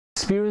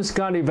Experience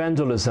God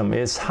evangelism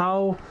is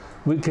how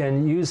we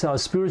can use our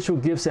spiritual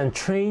gifts and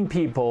train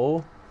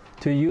people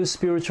to use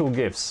spiritual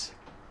gifts,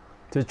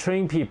 to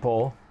train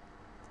people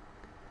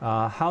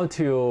how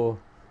to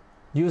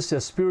use their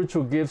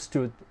spiritual gifts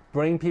to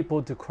bring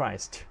people to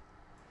Christ.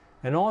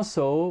 And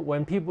also,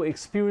 when people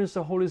experience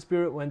the Holy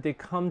Spirit, when they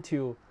come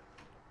to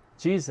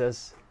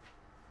Jesus,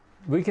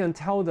 we can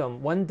tell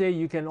them, one day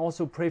you can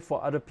also pray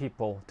for other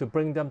people to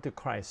bring them to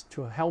Christ,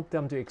 to help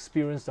them to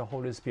experience the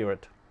Holy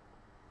Spirit.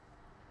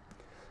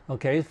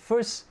 Okay,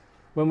 first,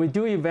 when we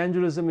do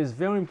evangelism, it's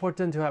very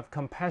important to have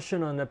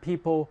compassion on the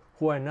people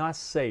who are not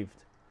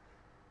saved.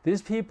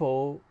 These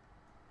people,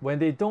 when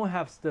they don't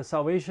have the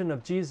salvation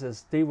of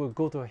Jesus, they will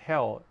go to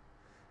hell,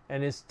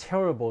 and it's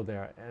terrible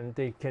there, and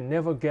they can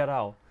never get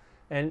out.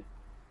 And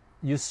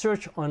you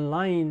search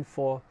online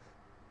for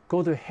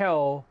go to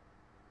hell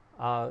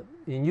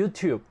in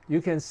YouTube,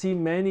 you can see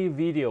many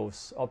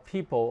videos of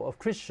people, of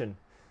Christians.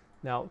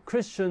 Now,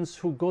 Christians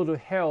who go to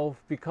hell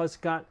because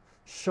God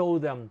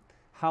showed them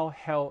how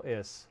hell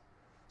is,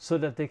 so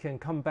that they can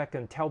come back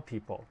and tell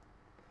people.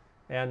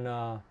 And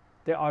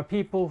there are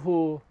people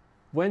who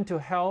went to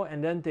hell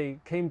and then they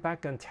came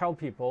back and tell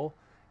people.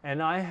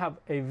 And I have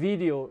a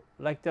video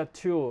like that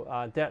too,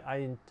 that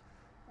I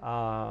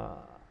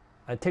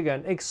take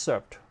an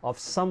excerpt of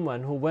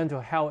someone who went to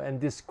hell and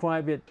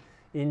describe it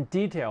in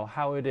detail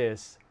how it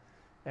is.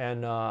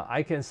 And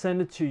I can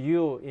send it to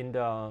you in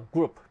the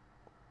group.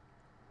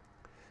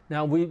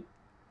 Now we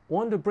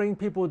want to bring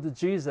people to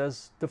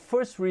Jesus. The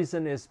first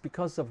reason is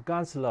because of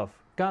God's love.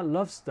 God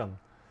loves them.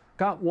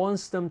 God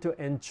wants them to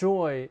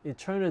enjoy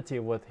eternity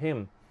with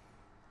Him.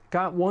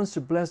 God wants to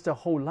bless their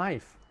whole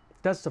life.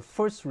 That's the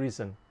first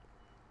reason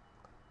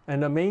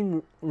and the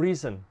main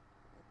reason.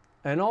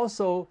 And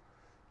also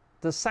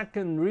the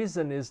second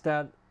reason is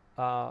that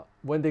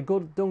when they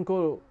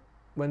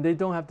when they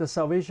don't have the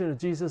salvation of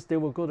Jesus, they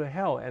will go to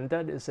hell, and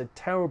that is a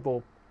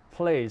terrible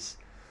place.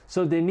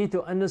 So they need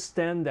to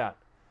understand that.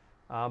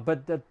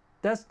 But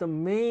that's the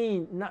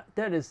main.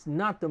 That is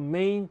not the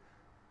main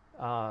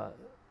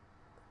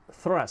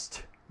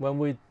thrust when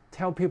we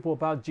tell people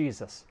about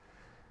Jesus.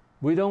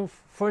 We don't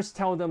first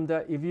tell them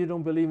that if you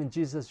don't believe in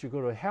Jesus, you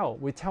go to hell.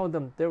 We tell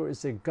them there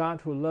is a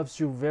God who loves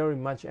you very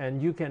much,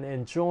 and you can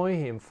enjoy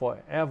Him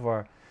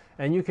forever,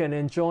 and you can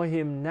enjoy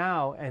Him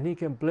now, and He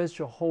can bless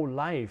your whole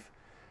life,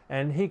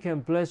 and He can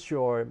bless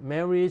your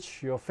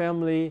marriage, your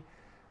family,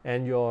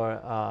 and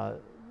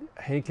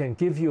He can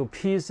give you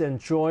peace and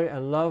joy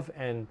and love,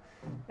 and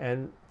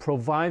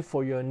provide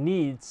for your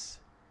needs.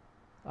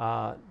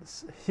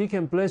 He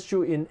can bless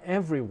you in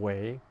every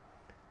way.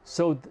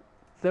 So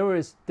there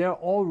are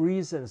all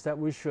reasons that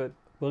we should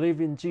believe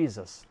in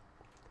Jesus.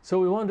 So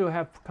we want to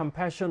have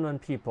compassion on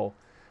people.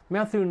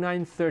 Matthew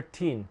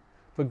 9:13.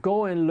 But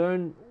go and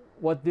learn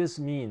what this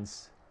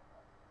means.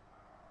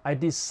 I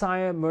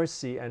desire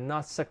mercy and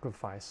not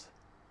sacrifice.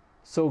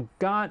 So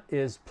God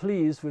is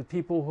pleased with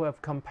people who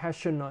have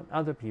compassion on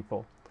other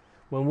people.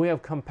 When we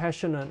have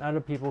compassion on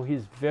other people,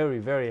 He's very,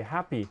 very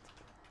happy.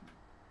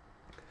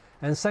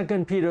 And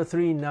 2 Peter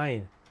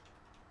 3:9.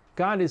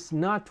 God is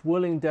not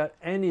willing that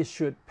any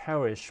should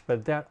perish,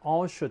 but that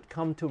all should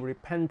come to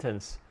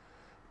repentance.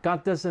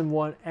 God doesn't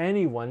want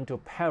anyone to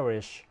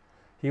perish.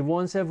 He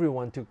wants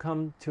everyone to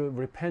come to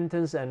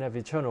repentance and have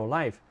eternal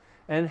life.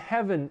 And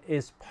heaven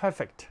is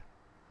perfect.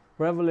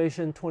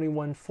 Revelation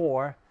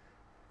 21:4.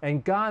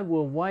 And God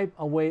will wipe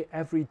away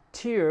every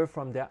tear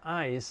from their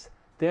eyes.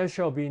 There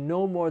shall be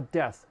no more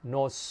death,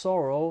 nor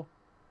sorrow,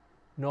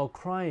 nor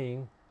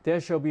crying. There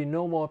shall be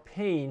no more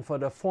pain, for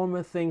the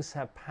former things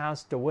have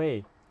passed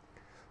away.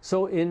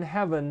 So in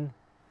heaven,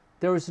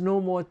 there is no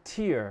more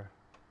tear,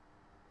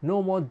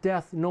 no more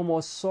death, no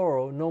more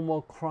sorrow, no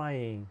more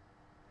crying,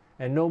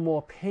 and no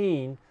more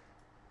pain.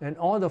 And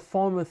all the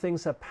former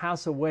things have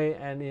passed away,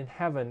 and in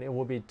heaven it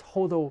will be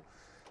total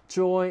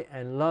joy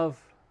and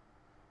love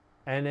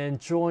and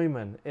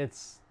enjoyment.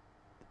 It's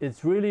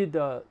really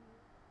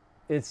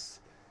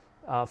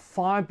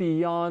far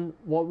beyond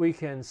what we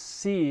can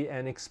see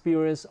and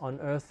experience on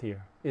earth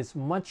here. It's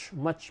much,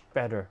 much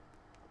better.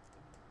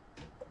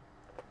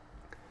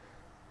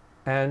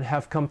 And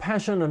have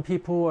compassion on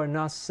people who are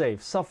not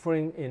saved,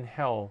 suffering in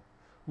hell.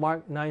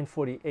 Mark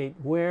 9:48,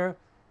 where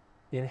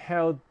in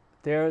hell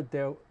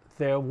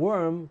their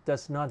worm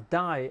does not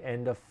die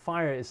and the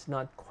fire is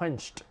not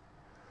quenched.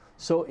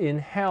 So in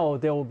hell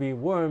there will be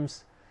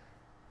worms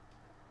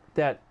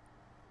that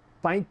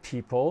bite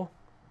people,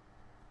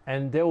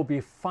 and there will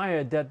be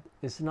fire that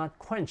is not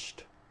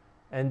quenched.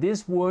 And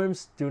these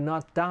worms do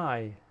not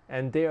die,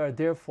 and they are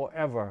there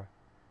forever.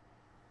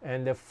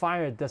 And the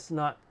fire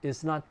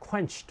is not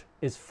quenched,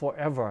 it's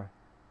forever.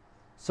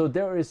 So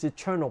there is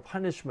eternal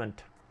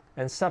punishment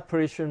and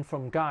separation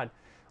from God.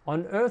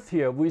 On earth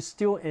here, we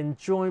still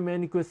enjoy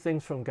many good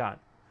things from God.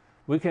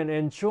 We can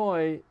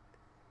enjoy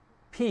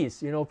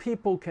peace. You know,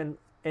 people can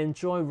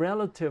enjoy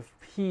relative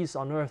peace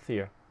on earth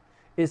here.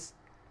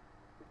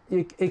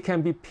 It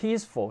can be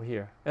peaceful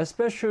here,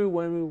 especially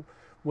when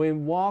we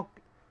walk,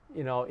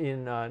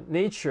 in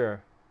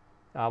nature,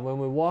 when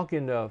we walk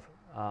in the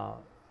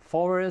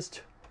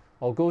forest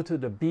or go to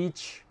the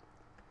beach,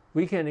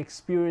 we can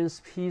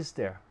experience peace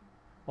there.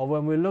 Or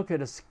when we look at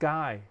the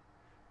sky,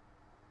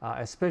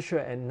 especially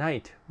at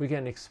night, we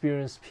can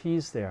experience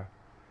peace there.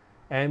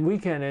 And we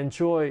can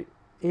enjoy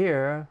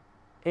air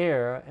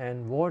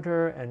and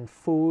water and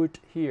food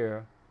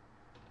here.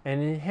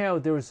 And in hell,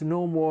 there is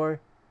no more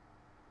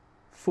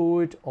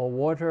food or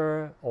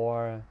water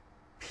or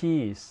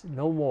peace,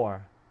 no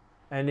more.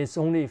 And it's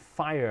only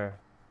fire.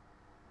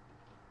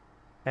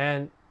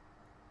 And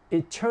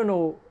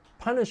eternal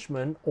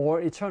punishment or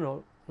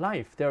eternal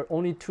life, there are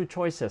only two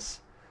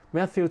choices.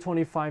 Matthew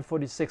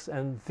 25:46,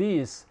 and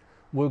these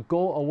will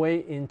go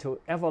away into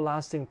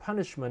everlasting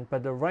punishment,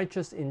 but the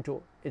righteous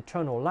into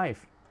eternal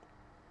life.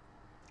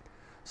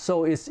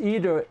 So it's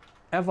either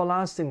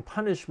everlasting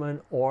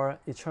punishment or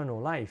eternal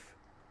life.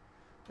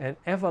 And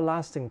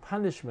everlasting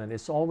punishment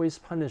is always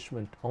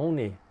punishment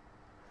only.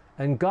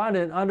 And God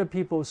and other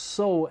people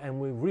sow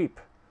and we reap.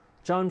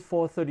 John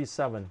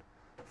 4:37.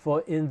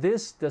 For in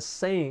this the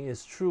saying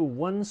is true,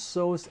 one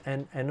sows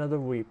and another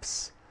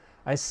reaps.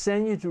 I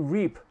send you to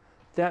reap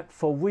that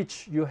for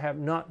which you have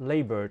not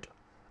labored.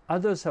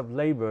 Others have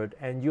labored,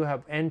 and you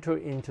have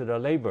entered into the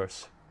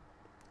labors.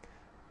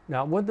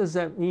 Now, what does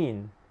that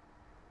mean?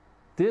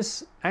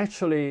 This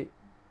actually,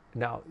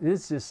 now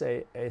this is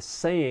a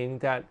saying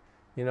that,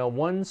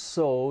 one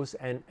sows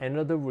and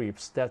another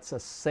reaps. That's a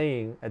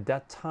saying at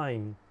that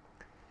time.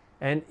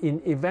 And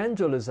in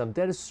evangelism,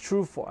 that is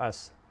true for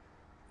us.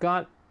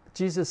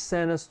 Jesus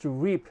sent us to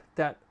reap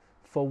that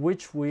for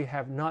which we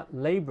have not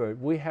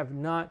labored. We have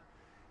not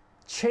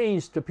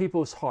changed the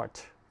people's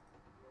heart.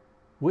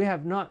 We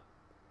have not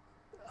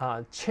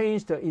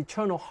changed the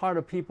eternal heart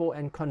of people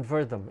and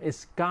convert them.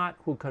 It's God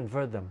who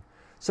convert them.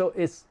 So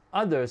it's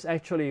others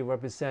actually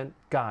represent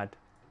God.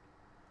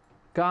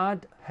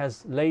 God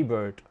has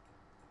labored.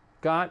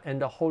 God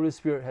and the Holy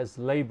Spirit has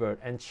labored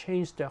and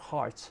changed their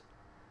hearts.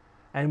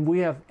 And we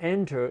have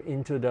entered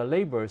into the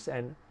labors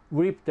and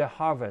reaped the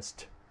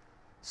harvest.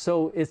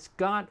 So it's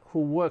God who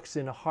works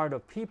in the heart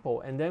of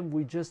people, and then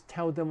we just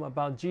tell them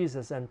about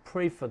Jesus and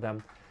pray for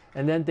them,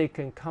 and then they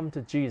can come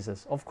to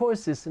Jesus. Of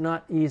course, it's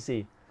not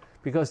easy,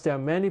 because there are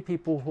many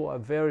people who are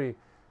very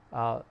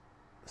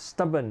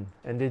stubborn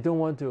and they don't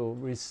want to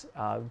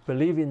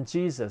believe in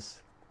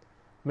Jesus.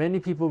 Many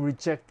people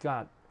reject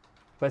God,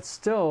 but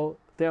still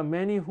there are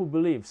many who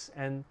believes,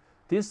 and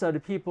these are the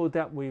people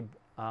that we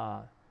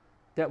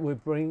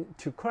bring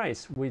to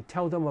Christ. We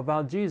tell them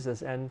about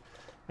Jesus, and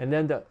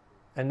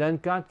then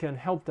God can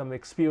help them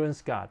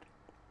experience God.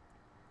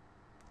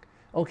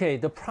 Okay,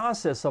 the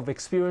process of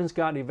experience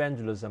God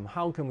evangelism,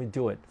 how can we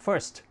do it?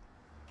 First,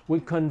 we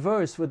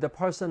converse with the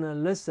person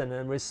and listen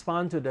and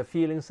respond to their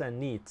feelings and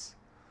needs.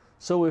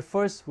 So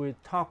we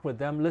talk with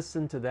them,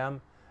 listen to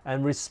them,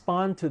 and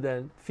respond to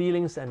their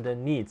feelings and their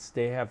needs.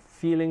 They have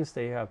feelings,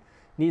 they have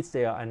needs,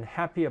 they are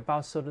unhappy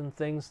about certain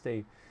things,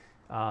 they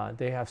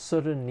have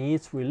certain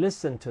needs. We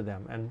listen to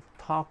them and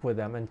talk with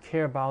them and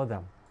care about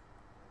them.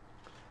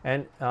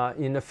 And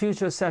in the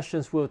future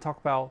sessions, we'll talk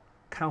about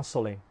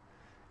counseling.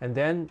 And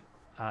then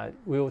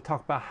we will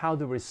talk about how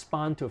to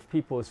respond to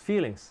people's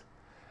feelings.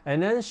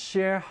 And then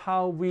share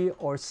how we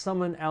or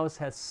someone else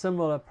has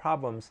similar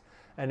problems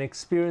and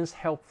experience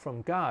help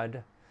from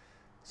God.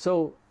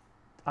 So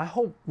I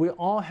hope we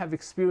all have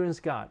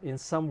experienced God in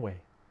some way.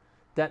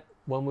 That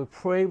when we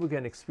pray, we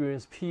can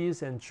experience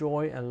peace and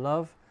joy and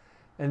love.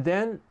 And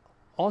then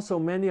also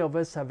many of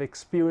us have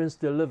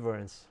experienced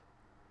deliverance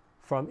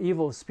from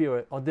evil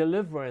spirit or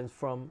deliverance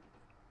from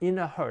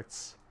inner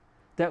hurts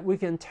that we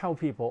can tell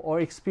people, or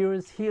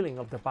experience healing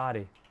of the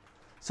body.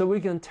 So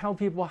we can tell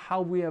people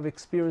how we have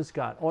experienced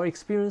God or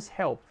experienced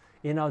help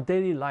in our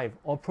daily life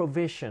or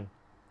provision,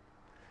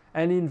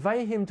 and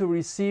invite him to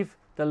receive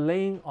the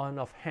laying on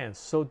of hands.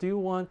 So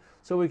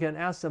we can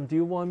ask them, do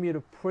you want me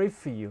to pray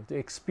for you to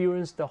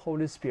experience the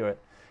Holy Spirit,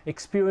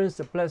 experience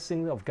the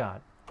blessing of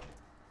God?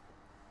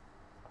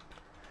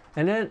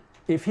 And then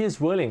if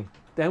he's willing,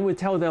 then we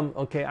tell them,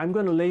 okay, I'm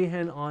going to lay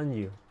hand on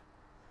you.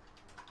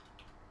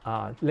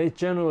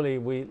 Generally,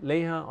 we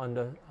lay hand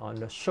on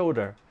the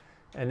shoulder,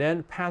 and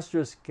then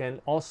pastors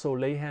can also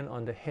lay hand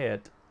on the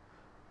head.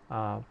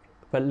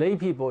 But lay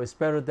people, it's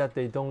better that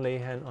they don't lay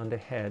hand on the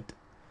head.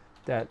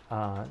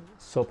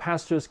 So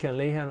pastors can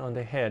lay hand on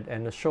the head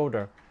and the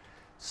shoulder.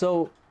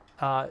 So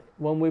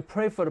when we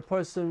pray for the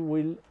person,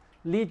 we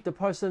lead the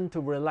person to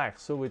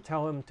relax. So we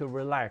tell him to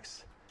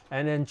relax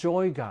and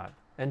enjoy God,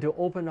 and to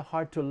open the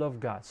heart to love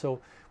God. So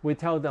we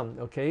tell them,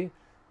 okay,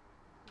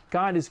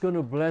 God is going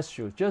to bless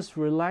you. Just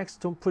relax,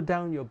 don't put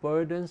down your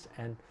burdens,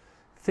 and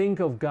think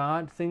of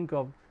God, think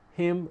of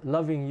him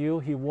loving you.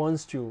 He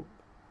wants to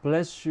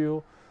bless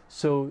you.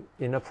 So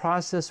in the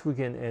process, we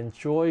can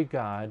enjoy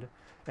God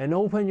and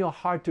open your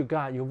heart to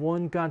God. You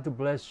want God to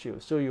bless you.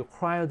 So you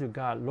cry out to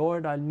God,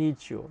 Lord, I need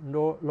you.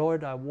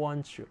 Lord, I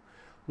want you.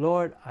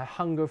 Lord, I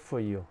hunger for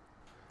you.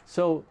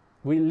 So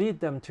we lead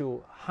them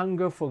to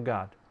hunger for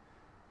God.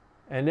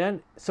 And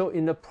then, so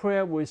in the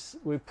prayer, we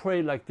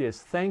pray like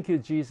this. Thank you,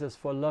 Jesus,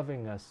 for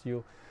loving us.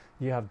 You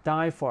have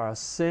died for our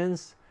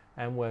sins,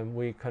 And when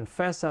we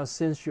confess our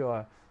sins, you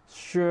are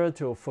sure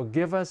to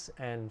forgive us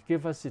and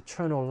give us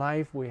eternal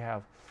life. We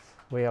have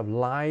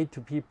lied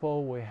to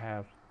people. We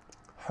have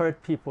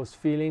hurt people's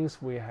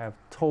feelings. We have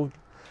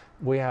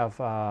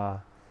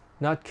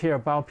not care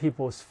about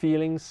people's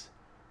feelings.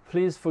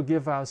 Please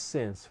forgive our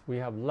sins. We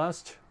have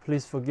lust.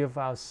 Please forgive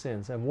our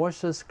sins and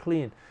wash us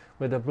clean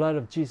with the blood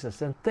of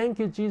Jesus. And thank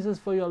you, Jesus,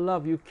 for your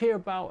love. You care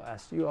about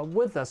us. You are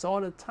with us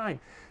all the time.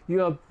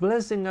 You are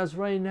blessing us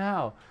right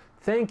now.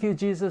 Thank you,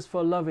 Jesus,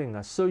 for loving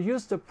us. So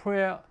use the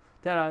prayer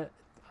that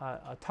I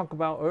talked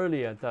about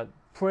earlier, that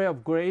prayer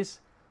of grace,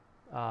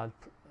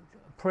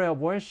 prayer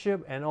of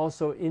worship, and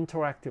also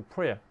interactive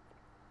prayer.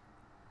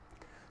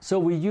 So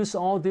we use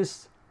all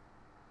these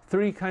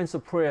three kinds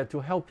of prayer to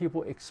help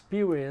people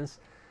experience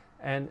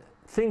and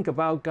think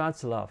about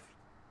God's love.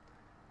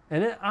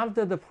 And then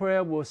after the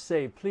prayer, we'll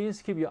say,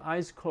 please keep your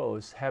eyes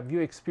closed. Have you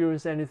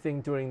experienced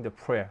anything during the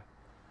prayer?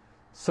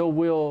 So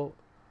we'll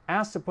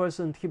ask the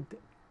person to keep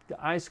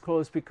the eyes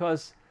closed,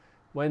 because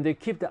when they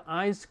keep the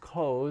eyes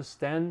closed,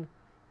 then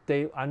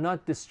they are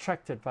not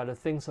distracted by the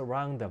things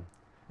around them.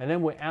 And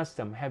then we ask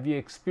them, have you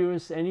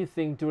experienced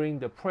anything during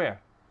the prayer?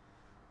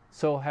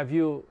 So have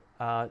you,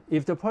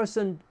 if the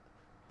person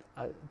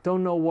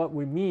don't know what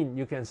we mean,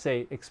 you can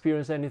say,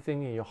 experience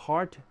anything in your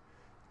heart,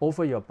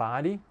 over your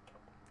body.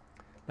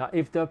 Now,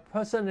 if the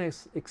person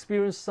has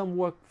experienced some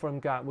work from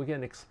God, we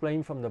can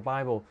explain from the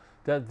Bible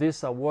that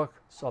these are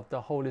works of the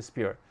Holy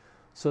Spirit.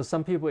 So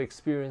some people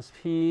experience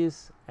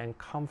peace and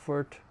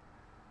comfort,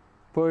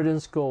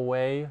 burdens go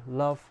away,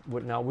 love.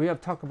 Now, we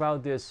have talked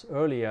about this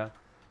earlier,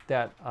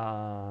 that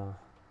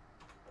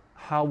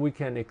how we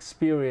can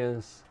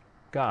experience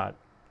God.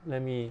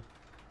 Let me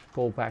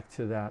go back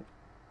to that.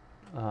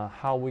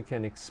 How we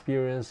can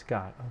experience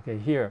God. Okay,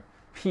 here,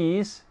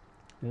 peace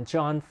in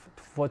John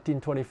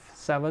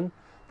 14:27.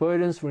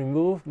 Burdens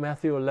removed,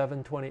 Matthew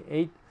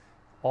 11:28.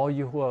 All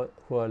you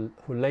who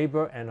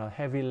labor and are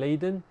heavy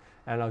laden,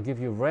 and I'll give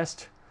you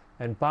rest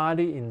and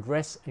body in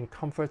rest and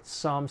comfort.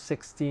 Psalm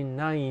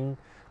 16:9.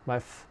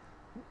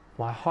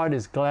 My heart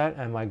is glad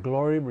and my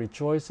glory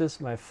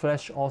rejoices. My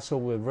flesh also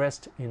will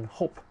rest in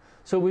hope.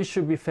 So we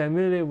should be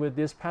familiar with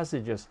these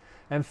passages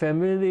and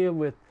familiar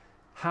with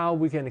how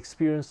we can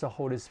experience the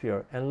Holy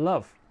Spirit. And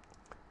love.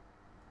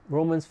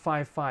 Romans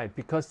 5:5,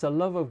 because the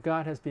love of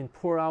God has been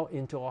poured out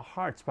into our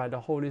hearts by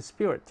the Holy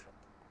Spirit.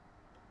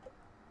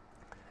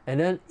 And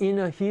then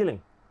inner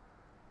healing.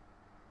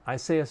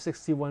 Isaiah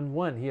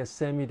 61:1, He has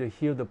sent me to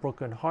heal the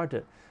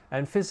brokenhearted.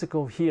 And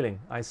physical healing.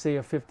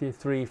 Isaiah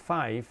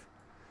 53:5,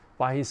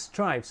 by His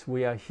stripes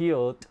we are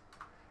healed.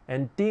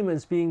 And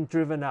demons being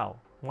driven out.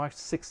 Mark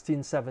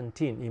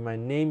 16:17, in my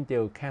name they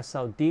will cast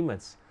out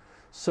demons.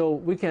 So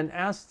we can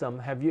ask them,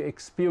 have you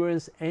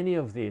experienced any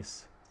of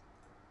these?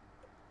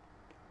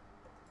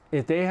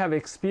 If they have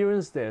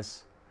experienced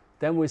this,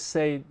 then we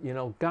say,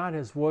 God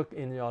has worked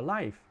in your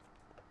life.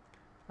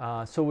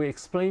 So we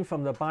explain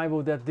from the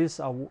Bible that these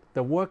are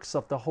the works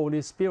of the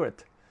Holy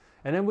Spirit.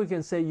 And then we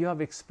can say, you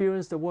have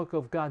experienced the work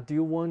of God. Do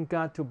you want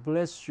God to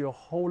bless your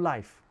whole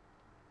life?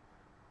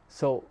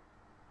 So,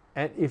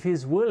 and if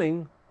He's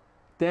willing,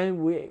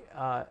 then we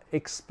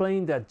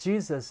explain that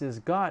Jesus is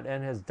God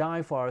and has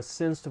died for our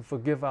sins to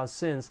forgive our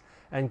sins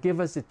and give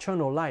us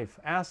eternal life.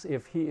 Ask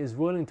if He is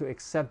willing to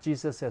accept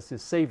Jesus as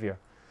His Savior.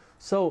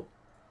 So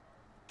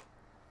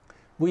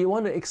we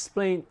want to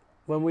explain,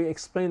 when we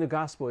explain the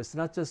gospel, it's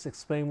not just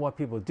explain what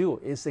people do,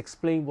 it's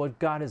explain what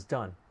God has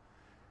done.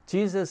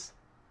 Jesus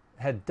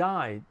had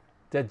died,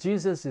 that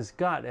Jesus is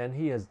God and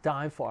He has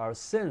died for our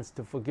sins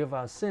to forgive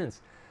our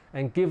sins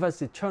and give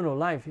us eternal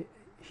life.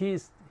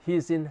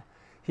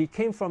 He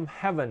came from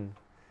heaven.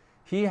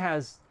 He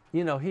has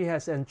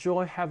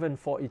enjoyed heaven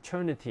for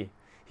eternity.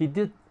 He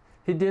did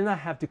not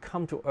have to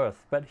come to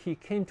earth, but He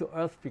came to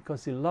earth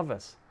because He loved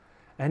us.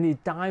 And He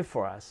died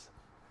for us.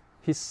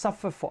 He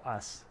suffered for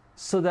us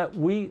so that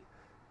we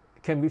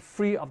can be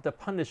free of the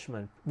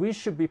punishment. We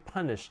should be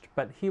punished,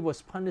 but He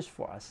was punished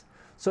for us.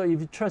 So if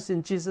you trust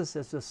in Jesus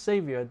as your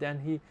Savior,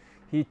 then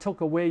He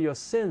took away your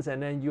sins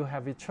and then you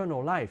have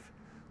eternal life.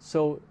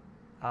 So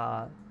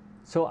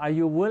are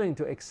you willing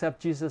to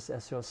accept Jesus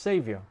as your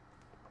Savior?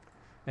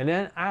 And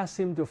then ask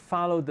Him to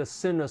follow the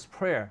sinner's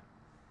prayer.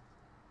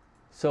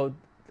 So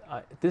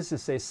this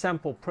is a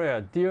sample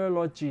prayer. Dear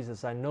Lord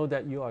Jesus, I know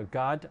that you are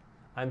God.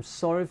 I'm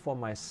sorry for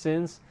my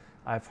sins.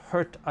 I've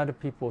hurt other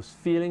people's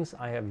feelings.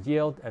 I have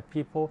yelled at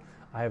people.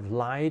 I have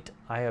lied.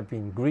 I have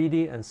been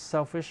greedy and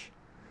selfish.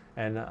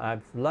 And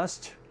I've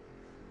lust.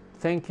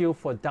 Thank you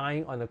for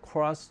dying on the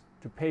cross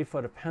to pay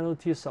for the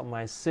penalties of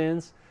my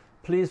sins.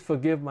 Please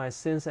forgive my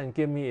sins and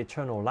give me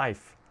eternal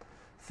life.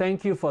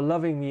 Thank you for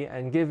loving me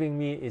and giving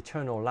me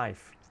eternal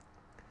life.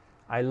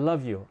 I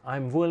love you.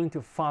 I'm willing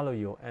to follow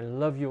you and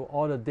love you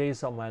all the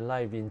days of my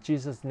life. In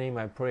Jesus' name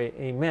I pray,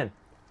 amen.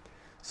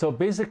 So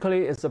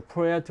basically it's a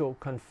prayer to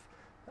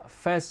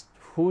confess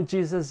who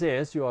Jesus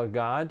is, you are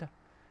God,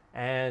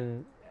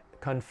 and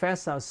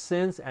confess our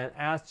sins and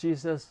ask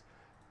Jesus,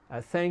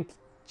 thank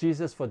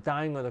Jesus for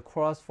dying on the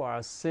cross for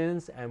our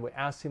sins, and we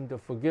ask Him to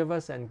forgive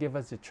us and give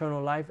us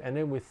eternal life, and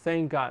then we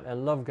thank God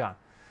and love God.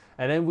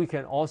 And then we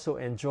can also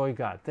enjoy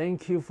God.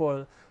 Thank you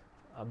for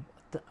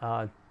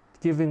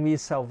giving me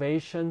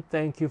salvation.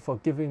 Thank you for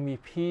giving me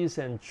peace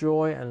and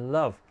joy and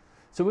love.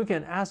 So we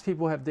can ask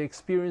people, have they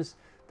experienced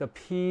the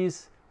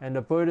peace and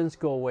the burdens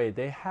go away?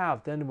 They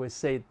have. Then we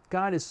say,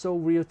 God is so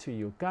real to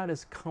you. God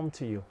has come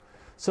to you.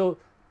 So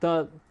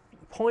the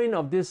point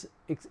of this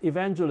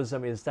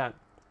evangelism is that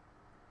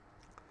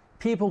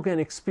people can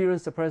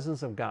experience the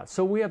presence of God.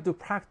 So we have to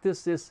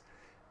practice this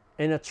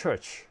in a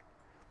church.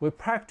 We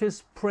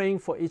practice praying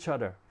for each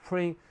other,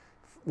 praying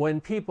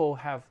when people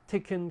have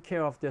taken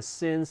care of their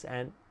sins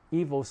and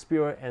evil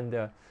spirit and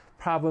the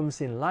problems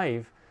in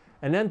life,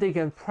 and then they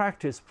can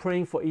practice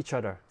praying for each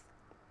other.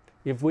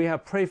 If we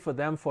have prayed for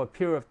them for a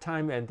period of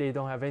time and they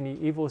don't have any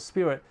evil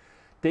spirit,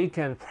 they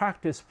can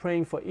practice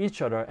praying for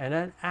each other and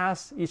then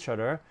ask each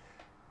other,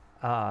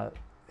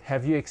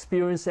 have you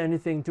experienced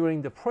anything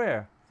during the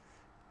prayer?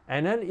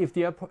 And then if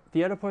the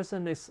other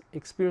person has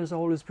experienced the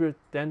Holy Spirit,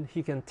 then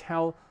he can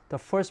tell the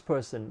first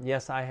person,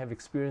 yes, I have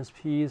experienced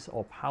peace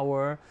or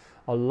power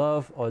or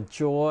love or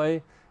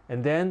joy.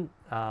 And then,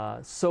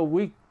 so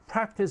we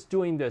practice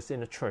doing this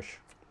in the church.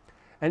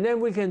 And then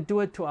we can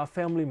do it to our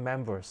family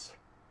members.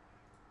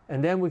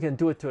 And then we can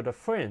do it to the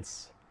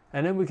friends.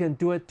 And then we can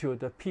do it to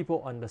the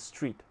people on the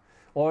street.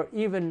 Or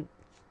even,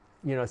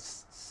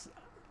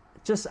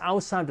 just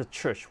outside the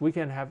church, we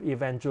can have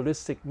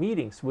evangelistic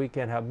meetings. We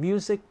can have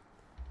music.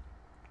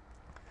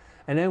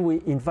 And then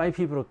we invite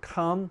people to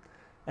come.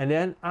 And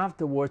then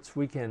afterwards,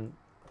 we can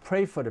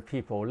pray for the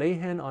people, lay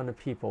hands on the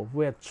people.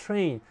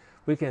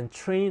 We can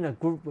train a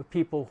group of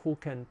people who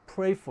can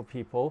pray for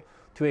people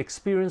to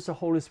experience the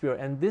Holy Spirit.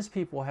 And these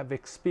people have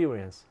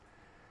experience.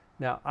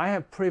 Now, I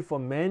have prayed for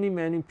many,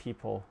 many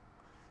people,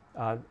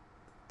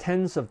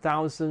 tens of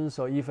thousands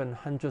or even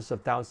hundreds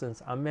of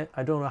thousands.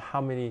 I don't know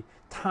how many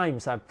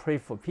times I've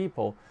prayed for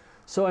people.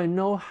 So I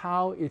know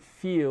how it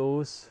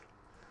feels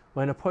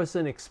when a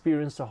person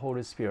experiences the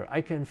Holy Spirit. I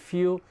can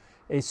feel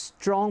a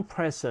strong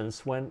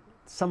presence when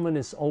someone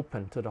is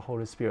open to the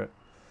Holy Spirit.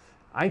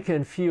 I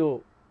can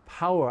feel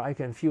power, I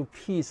can feel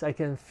peace, I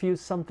can feel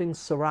something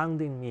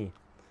surrounding me.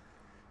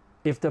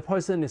 If the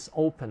person is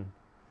open,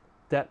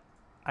 that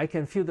I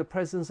can feel the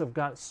presence of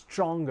God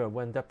stronger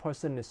when that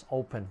person is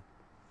open.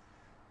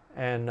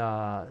 And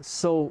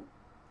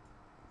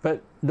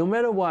but no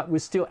matter what, we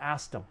still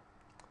ask them.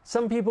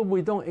 Some people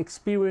we don't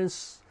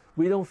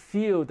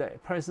feel the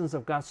presence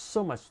of God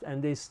so much,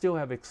 and they still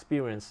have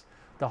experienced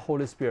the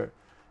Holy Spirit.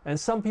 And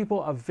some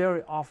people are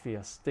very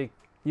obvious.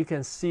 You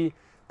can see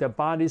their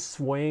bodies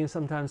swaying.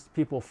 Sometimes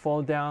people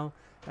fall down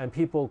and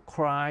people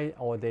cry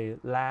or they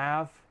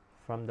laugh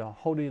from the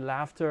holy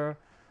laughter.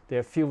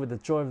 They're filled with the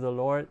joy of the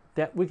Lord.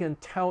 That we can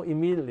tell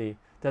immediately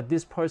that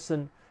this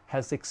person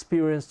has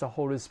experienced the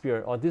Holy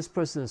Spirit, or this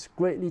person is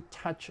greatly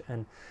touched,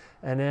 and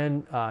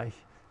then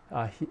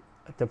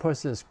the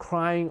person is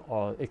crying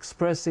or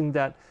expressing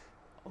that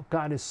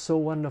God is so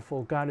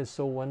wonderful, God is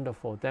so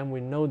wonderful. Then we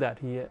know that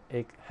he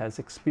has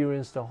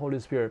experienced the Holy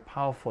Spirit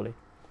powerfully.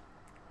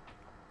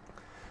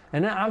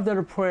 And then after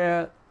the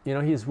prayer, he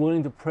is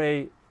willing to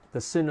pray the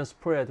sinner's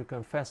prayer to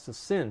confess the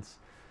sins.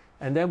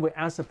 And then we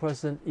ask the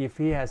person if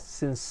he has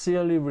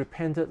sincerely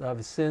repented of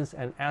his sins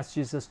and asked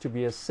Jesus to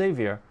be a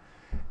Savior.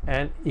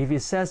 And if he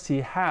says he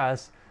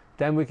has,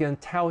 then we can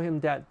tell him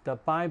that the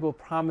Bible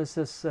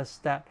promises us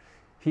that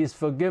he is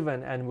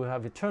forgiven and will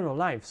have eternal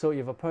life. So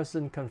if a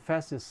person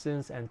confesses his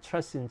sins and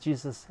trusts in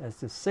Jesus as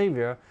the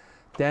Savior,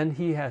 then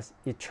he has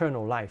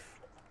eternal life.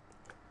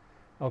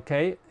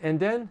 Okay? And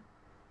then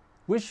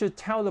we should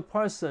tell the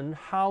person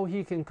how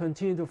he can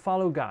continue to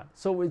follow God.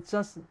 So it's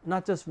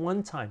not just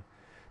one time.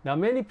 Now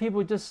many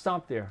people just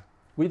stop there.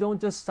 We don't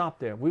just stop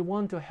there. We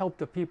want to help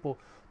the people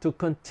to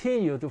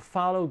continue to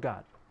follow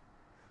God.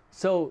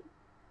 So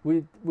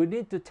we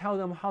need to tell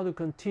them how to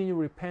continue to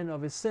repent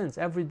of his sins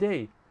every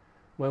day.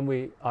 When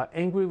we are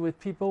angry with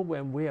people,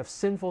 when we have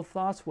sinful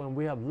thoughts, when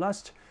we have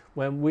lust,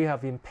 when we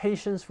have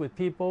impatience with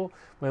people,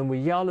 when we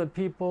yell at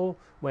people,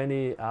 when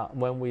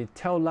we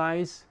tell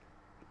lies,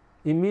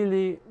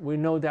 immediately we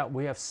know that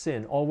we have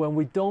sinned. Or when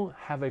we don't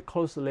have a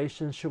close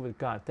relationship with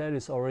God, that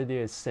is already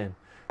a sin.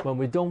 When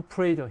we don't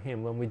pray to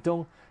Him, when we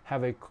don't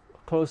have a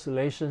close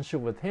relationship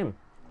with Him.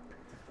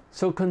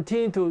 So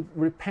continue to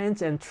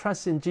repent and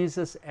trust in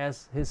Jesus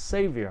as His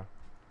Savior.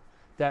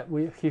 That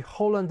he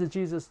hold on to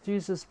Jesus.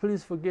 Jesus,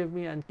 please forgive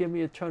me and give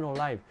me eternal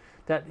life.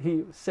 That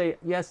he say,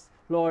 yes,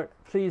 Lord,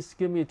 please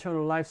give me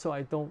eternal life so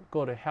I don't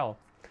go to hell.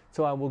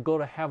 So I will go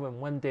to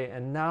heaven one day,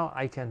 and now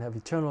I can have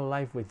eternal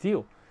life with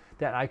you.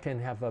 That I can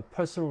have a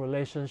personal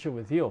relationship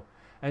with you.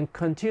 And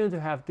continue to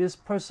have this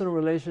personal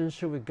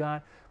relationship with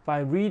God by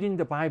reading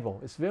the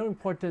Bible. It's very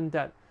important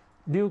that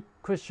new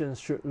Christians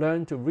should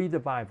learn to read the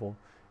Bible.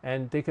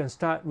 And they can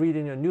start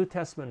reading the New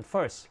Testament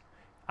first.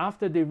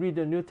 After they read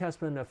the New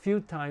Testament a few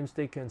times,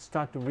 they can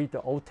start to read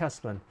the Old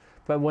Testament.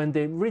 But when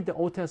they read the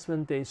Old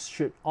Testament, they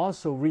should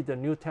also read the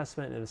New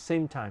Testament at the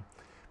same time.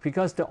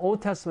 Because the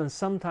Old Testament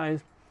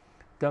sometimes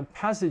the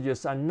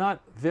passages are not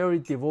very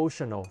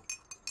devotional,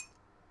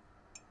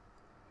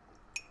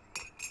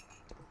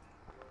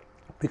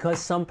 because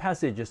some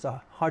passages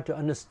are hard to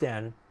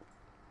understand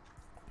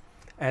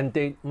and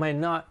they might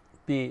not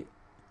be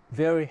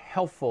very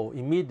helpful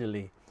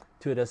immediately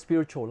to the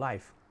spiritual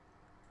life.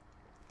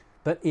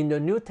 But in the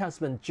New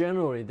Testament,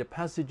 generally, the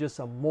passages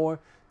are more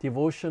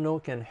devotional,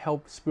 can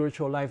help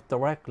spiritual life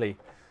directly.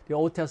 The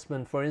Old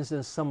Testament, for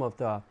instance, some of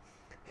the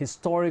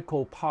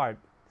historical part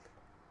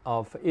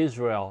of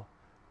Israel,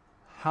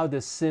 how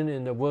they sin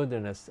in the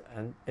wilderness,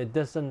 and it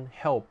doesn't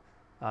help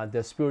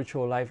the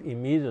spiritual life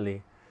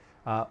immediately.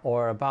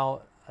 Or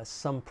about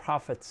some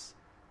prophets,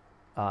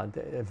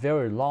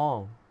 very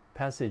long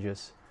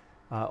passages,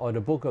 or the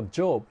book of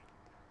Job.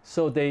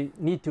 So they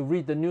need to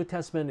read the New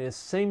Testament at the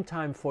same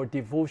time for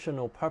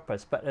devotional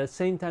purpose, but at the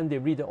same time they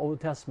read the Old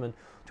Testament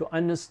to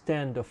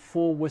understand the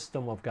full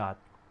wisdom of God.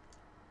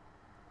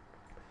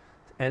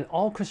 And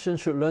all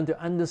Christians should learn to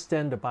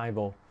understand the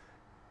Bible.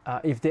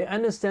 If they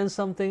understand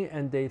something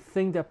and they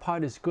think that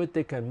part is good,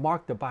 they can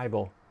mark the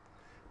Bible.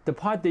 The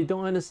part they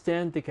don't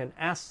understand, they can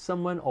ask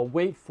someone or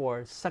wait for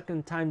a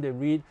second time they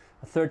read,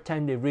 a third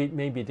time they read,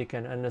 maybe they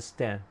can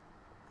understand.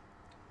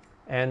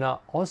 And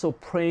also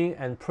praying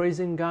and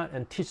praising God,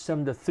 and teach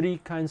them the 3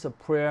 kinds of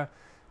prayer,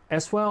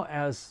 as well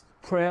as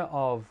prayer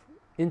of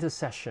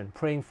intercession,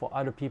 praying for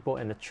other people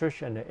in the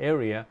church and the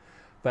area.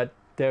 But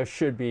there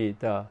should be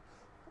the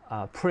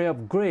prayer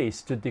of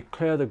grace to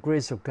declare the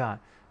grace of God,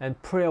 and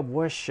prayer of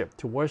worship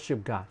to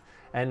worship God.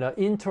 And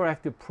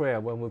interactive prayer,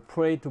 when we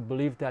pray to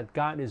believe that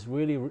God is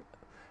really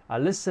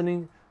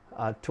listening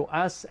to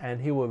us,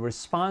 and He will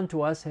respond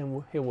to us,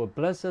 and He will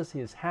bless us. He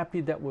is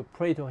happy that we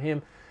pray to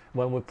Him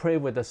when we pray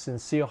with a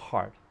sincere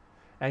heart.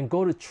 And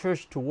go to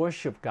church to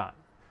worship God.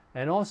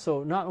 And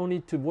also not only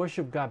to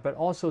worship God, but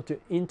also to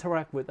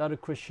interact with other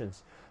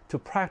Christians, to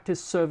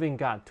practice serving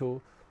God, to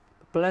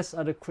bless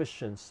other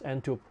Christians,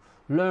 and to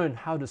learn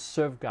how to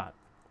serve God.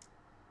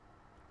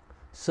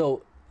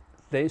 So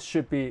they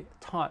should be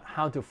taught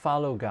how to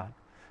follow God,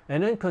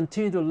 and then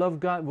continue to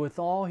love God with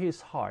all his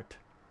heart.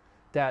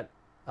 That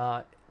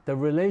the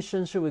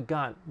relationship with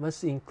God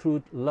must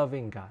include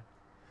loving God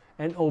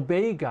and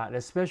obey God,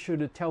 especially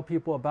to tell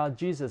people about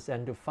Jesus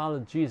and to follow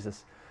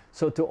Jesus.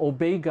 So to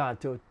obey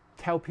God, to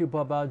tell people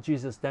about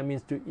Jesus, that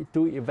means to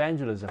do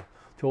evangelism.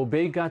 To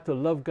obey God, to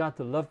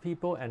love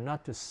people and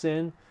not to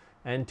sin.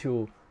 And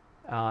to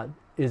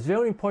it's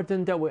very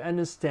important that we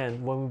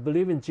understand when we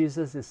believe in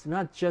Jesus, it's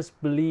not just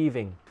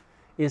believing.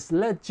 It's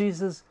let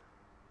Jesus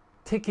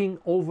taking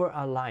over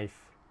our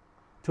life.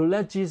 To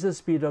let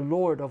Jesus be the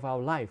Lord of our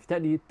life.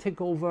 That He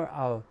take over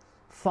our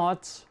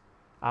thoughts,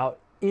 our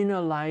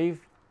inner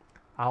life,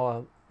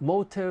 our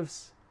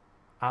motives,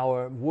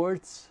 our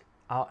words,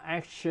 our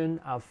action,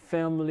 our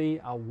family,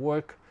 our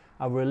work,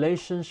 our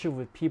relationship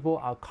with people,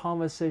 our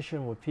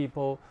conversation with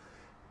people,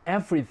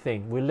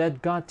 everything. We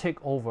let God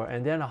take over,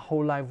 and then our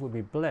whole life will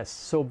be blessed.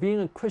 So being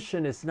a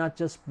Christian is not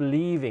just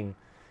believing,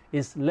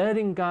 it's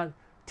letting God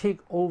take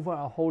over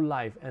our whole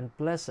life and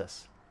bless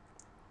us.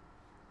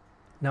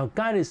 Now,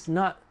 God is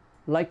not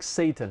like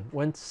Satan.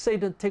 When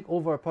Satan takes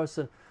over a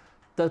person,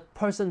 the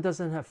person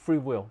doesn't have free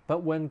will.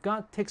 But when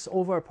God takes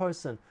over a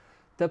person,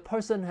 the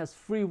person has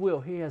free will.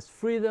 He has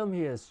freedom.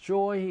 He has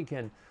joy.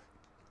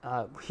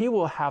 He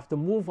will have the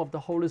move of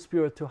the Holy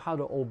Spirit to how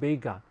to obey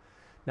God.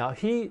 Now,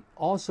 he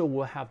also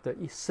will have the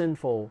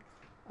sinful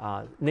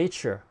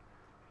nature.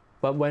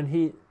 But when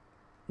he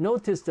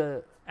notices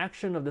the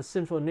action of the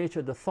sinful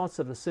nature, the thoughts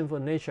of the sinful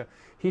nature,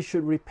 he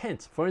should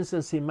repent. For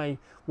instance, he might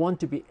want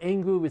to be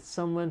angry with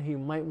someone. He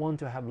might want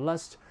to have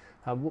lust,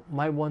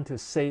 might want to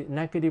say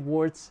negative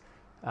words.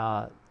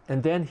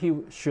 And then he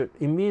should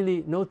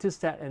immediately notice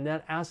that and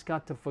then ask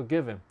God to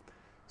forgive him.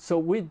 So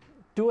we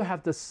do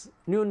have this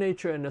new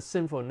nature and the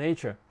sinful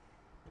nature.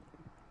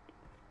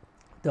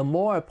 The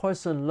more a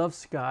person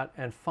loves God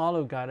and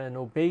follow God and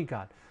obey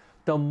God,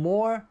 the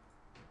more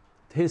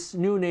his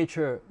new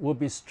nature will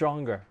be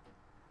stronger.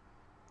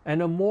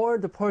 And the more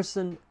the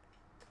person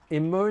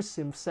immerses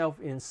himself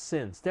in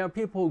sins. There are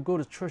people who go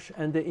to church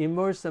and they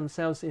immerse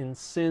themselves in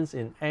sins,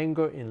 in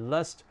anger, in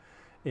lust,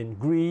 in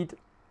greed.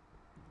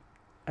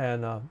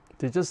 And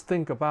they just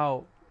think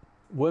about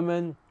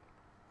women.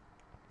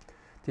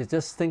 They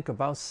just think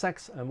about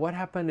sex. And what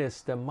happened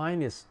is the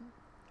mind is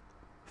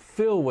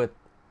filled with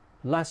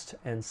lust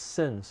and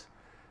sins.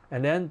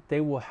 And then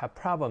they will have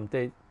problems.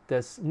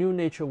 This new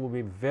nature will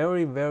be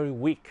very, very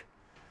weak.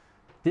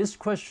 These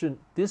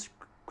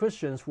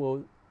Christians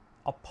will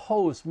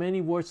oppose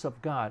many words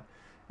of God,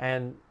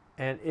 and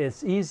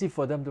it's easy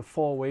for them to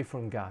fall away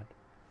from God.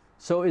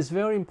 So it's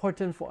very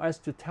important for us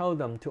to tell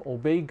them to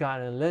obey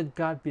God and let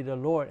God be the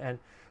Lord. And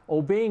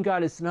obeying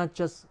God is not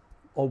just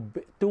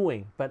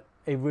doing, but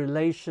a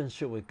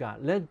relationship with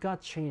God. Let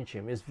God change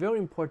him. It's very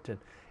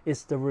important.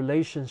 It's the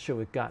relationship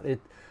with God.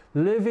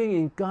 Living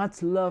in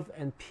God's love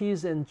and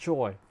peace and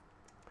joy.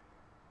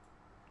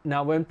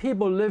 Now, when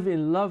people live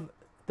in love,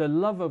 the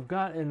love of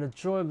God and the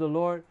joy of the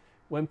Lord,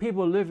 when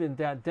people live in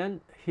that,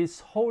 then his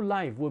whole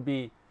life will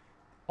be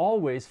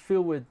always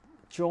filled with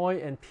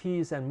joy and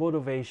peace and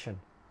motivation.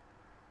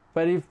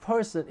 But if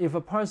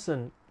a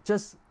person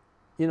just,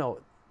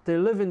 they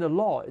live in the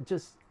law,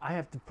 I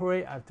have to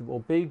pray, I have to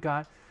obey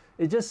God.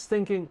 It's just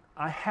thinking,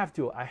 I have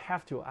to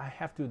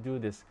do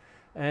this.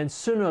 And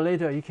sooner or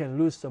later, he can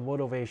lose the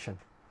motivation.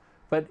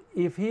 But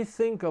if he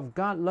think of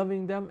God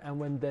loving them,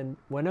 and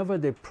whenever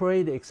they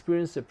pray, they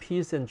experience the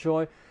peace and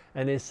joy,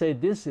 and they say,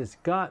 this is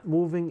God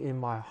moving in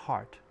my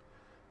heart.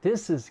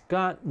 This is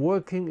God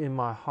working in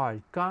my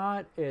heart.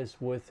 God is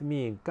with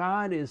me.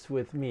 God is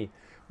with me.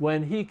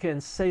 When he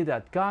can say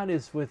that, God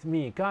is with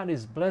me, God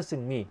is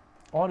blessing me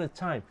all the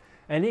time,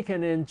 and he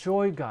can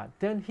enjoy God,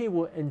 then he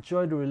will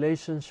enjoy the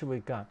relationship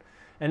with God.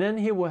 And then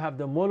he will have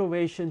the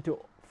motivation to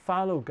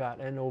follow God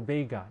and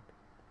obey God.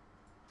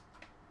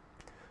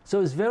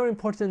 So it's very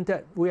important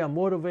that we are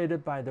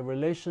motivated by the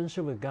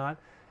relationship with God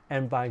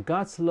and by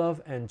God's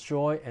love and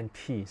joy and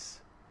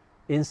peace,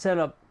 instead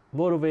of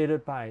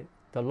motivated by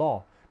the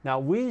law. Now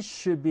we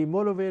should be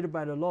motivated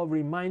by the law,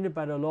 reminded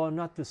by the law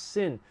not to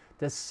sin,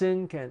 that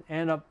sin can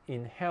end up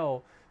in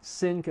hell,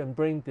 sin can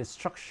bring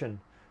destruction.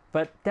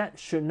 But that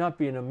should not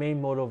be the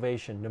main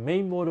motivation. The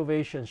main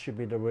motivation should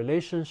be the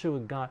relationship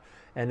with God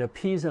and the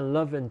peace and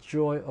love and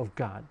joy of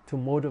God to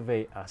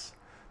motivate us.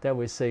 That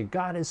we say,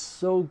 God is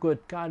so good,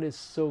 God is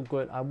so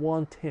good, I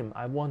want him,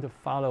 I want to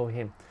follow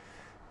him.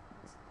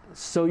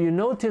 So you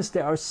notice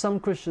there are some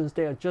Christians,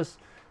 they are just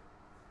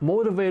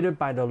motivated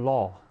by the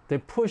law. They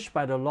push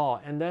by the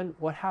law, and then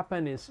what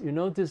happened is, you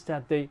notice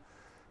that they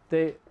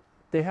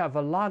have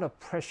a lot of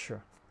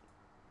pressure.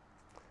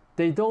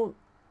 They don't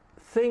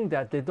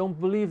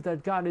believe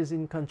that God is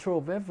in control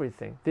of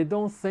everything. They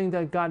don't think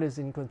that God is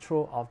in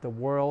control of the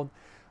world,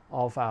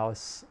 of our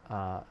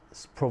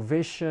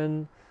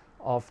provision,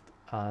 of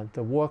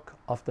the work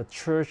of the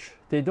church.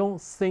 They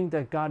don't think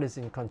that God is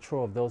in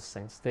control of those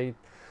things. They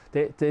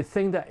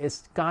think that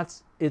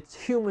it's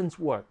human's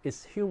work.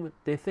 It's human.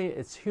 They think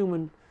it's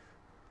human,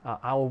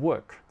 our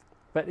work,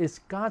 but it's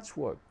God's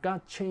work.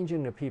 God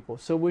changing the people.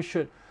 So we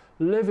should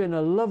live in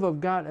the love of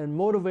God and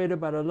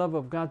motivated by the love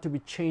of God to be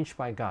changed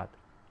by God.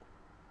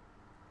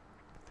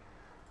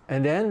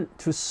 And then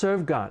to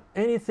serve God.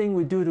 Anything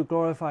we do to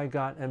glorify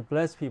God and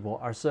bless people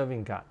are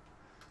serving God.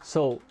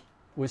 So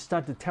we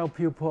start to tell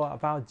people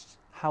about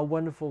how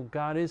wonderful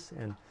God is,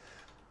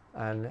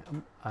 and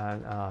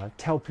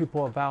tell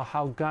people about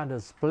how God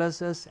has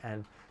blessed us,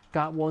 and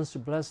God wants to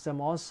bless them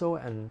also,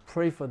 and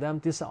pray for them.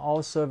 These are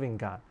all serving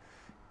God.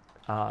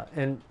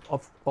 And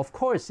of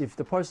course, if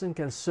the person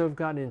can serve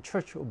God in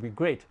church, it would be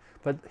great.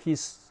 But he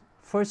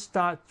first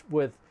starts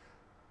with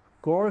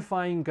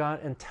glorifying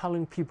God and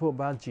telling people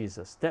about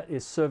Jesus. That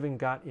is serving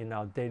God in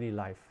our daily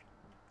life.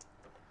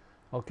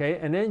 Okay,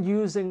 and then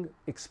using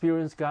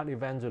experience God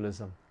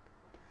evangelism.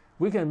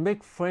 We can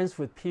make friends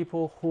with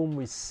people whom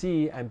we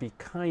see and be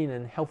kind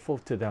and helpful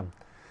to them,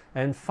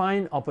 and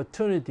find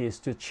opportunities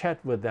to chat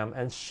with them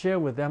and share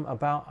with them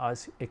about our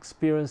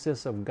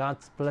experiences of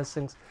God's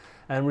blessings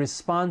and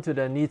respond to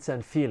their needs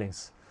and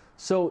feelings.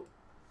 So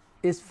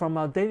it's from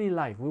our daily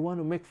life. We want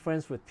to make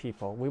friends with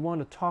people. We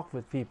want to talk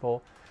with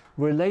people,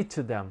 relate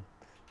to them,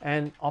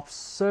 and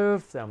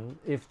observe them.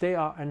 If they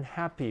are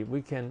unhappy,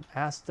 we can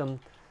ask them,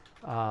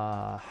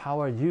 how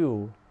are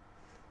you?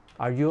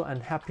 Are you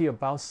unhappy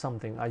about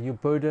something? Are you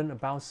burdened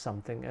about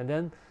something? And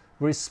then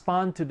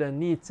respond to their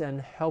needs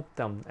and help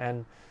them,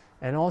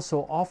 and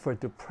also offer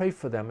to pray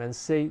for them and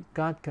say,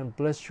 God can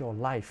bless your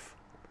life.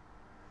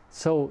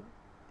 So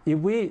if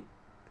we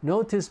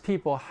notice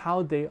people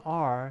how they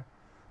are,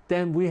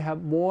 then we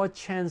have more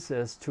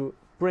chances to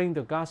bring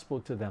the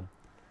gospel to them.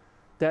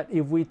 That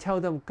if we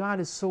tell them, God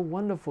is so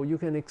wonderful, you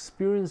can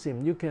experience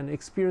him, you can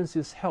experience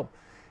his help.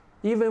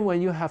 Even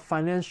when you have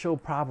financial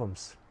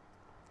problems,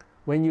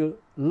 when you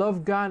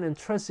love God and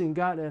trust in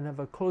God and have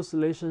a close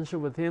relationship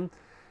with him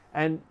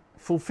and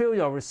fulfill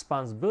your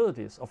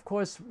responsibilities. Of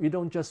course, we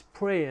don't just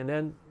pray and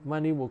then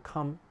money will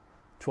come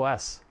to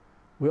us.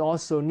 We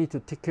also need to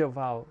take care of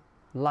our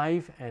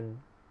life and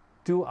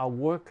do our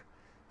work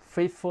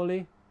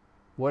faithfully.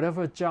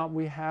 Whatever job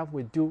we have,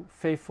 we do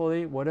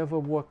faithfully. Whatever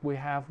work we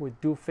have, we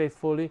do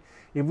faithfully.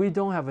 If we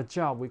don't have a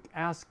job, we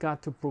ask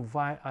God to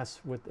provide us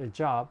with a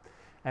job.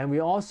 And we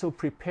also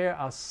prepare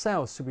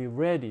ourselves to be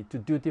ready to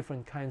do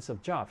different kinds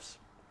of jobs.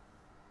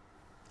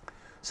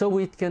 So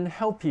we can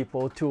help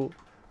people to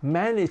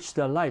manage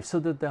their life so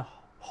that the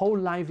whole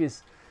life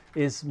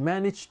is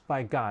managed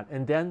by God.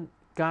 And then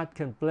God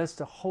can bless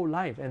the whole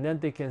life. And then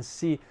they can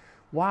see,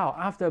 wow,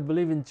 after I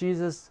believe in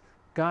Jesus,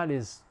 God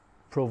is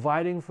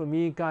providing for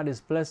me, God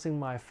is blessing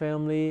my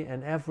family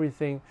and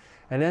everything.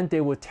 And then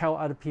they will tell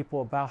other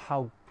people about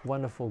how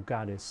wonderful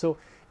God is. So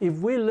if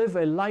we live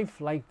a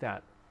life like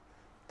that,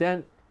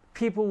 then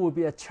people will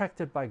be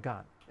attracted by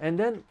God. And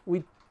then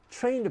we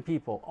train the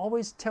people,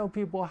 always tell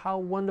people how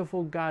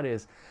wonderful God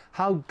is,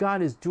 how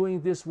God is doing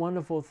these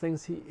wonderful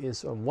things. He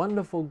is a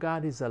wonderful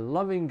God, he's a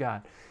loving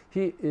God,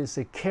 he is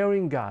a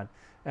caring God.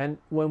 And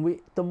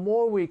the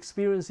more we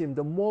experience him,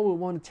 the more we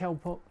want to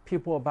tell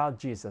people about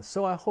Jesus.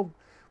 So I hope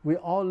we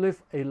all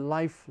live a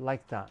life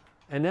like that.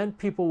 And then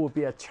people will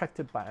be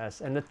attracted by us.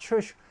 And the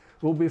church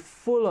We'll be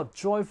full of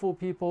joyful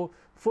people,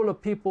 full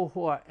of people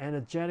who are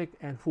energetic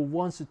and who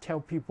wants to tell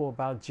people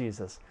about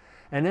Jesus.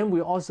 And then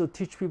we also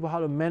teach people how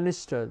to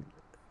manage the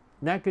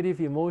negative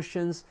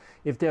emotions.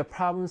 If there are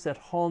problems at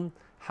home,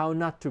 how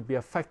not to be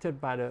affected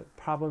by the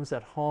problems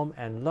at home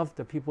and love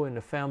the people in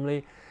the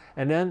family.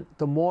 And then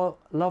the more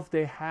love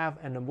they have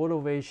and the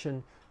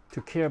motivation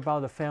to care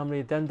about the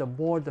family, then the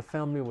more the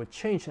family will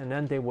change, and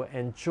then they will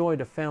enjoy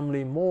the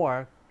family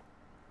more,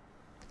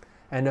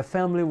 and the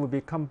family will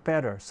become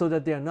better so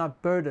that they are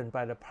not burdened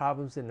by the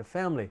problems in the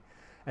family.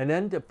 And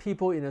then the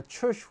people in the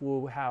church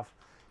will have,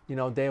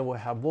 they will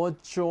have more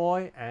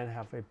joy and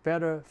have a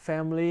better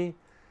family,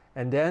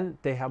 and then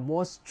they have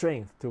more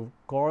strength to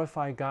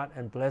glorify God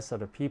and bless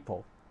other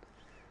people.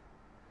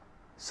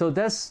 So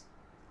that's,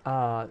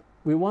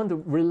 we want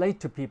to relate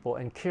to people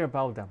and care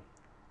about them.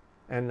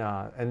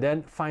 And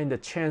then find a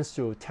chance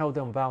to tell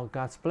them about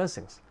God's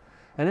blessings.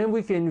 And then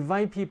we can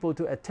invite people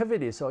to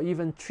activities or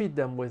even treat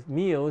them with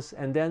meals,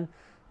 and then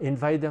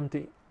invite them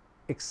to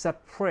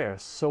accept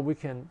prayers. So we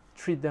can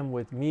treat them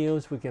with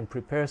meals, we can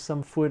prepare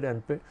some food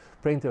and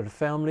bring to the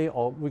family,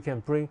 or we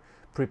can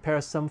prepare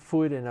some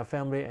food in our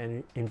family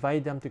and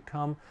invite them to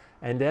come,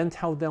 and then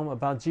tell them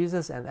about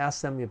Jesus and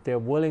ask them if they're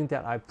willing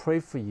that I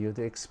pray for you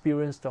to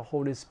experience the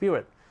Holy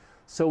Spirit.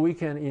 So we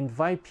can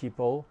invite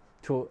people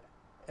to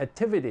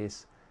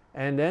activities,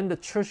 and then the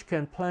church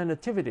can plan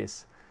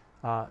activities,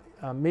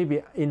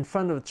 maybe in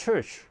front of the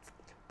church,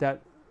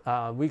 that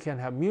we can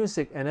have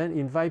music and then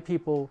invite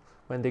people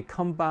when they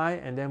come by,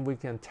 and then we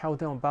can tell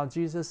them about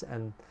Jesus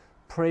and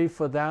pray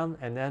for them,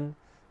 and then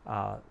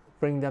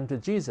bring them to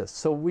Jesus.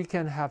 So we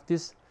can have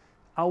this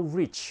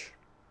outreach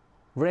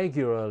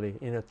regularly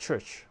in a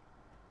church.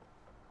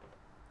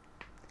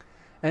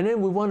 And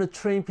then we want to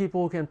train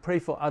people who can pray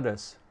for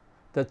others.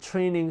 The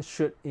training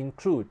should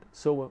include,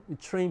 so when we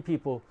train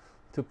people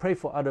to pray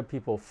for other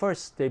people,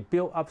 first they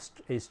build up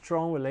a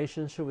strong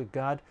relationship with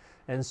God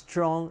and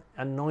strong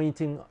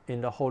anointing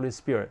in the Holy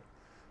Spirit.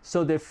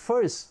 So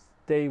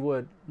they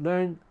would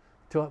learn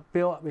to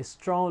build up a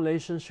strong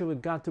relationship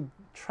with God, to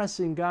trust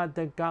in God,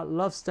 that God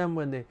loves them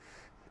when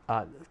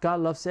God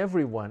loves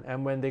everyone.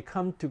 And when they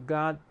come to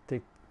God,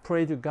 they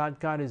pray to God,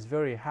 God is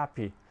very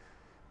happy.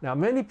 Now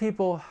many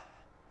people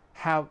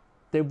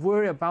they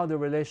worry about the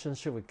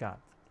relationship with God,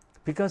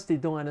 because they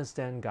don't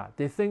understand God.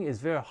 They think it's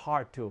very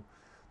hard to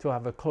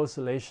have a close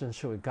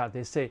relationship with God.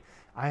 They say,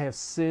 I have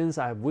sins,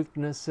 I have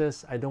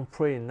weaknesses, I don't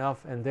pray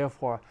enough, and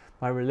therefore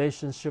my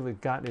relationship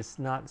with God is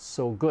not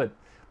so good.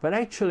 But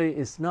actually,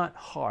 it's not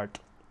hard.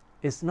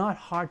 It's not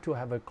hard to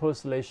have a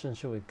close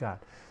relationship with God.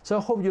 So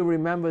I hope you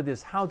remember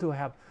this, how to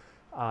have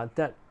how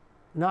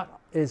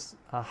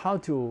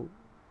to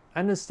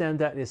understand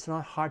that it's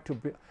not hard to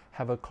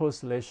have a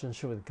close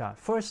relationship with God.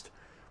 First,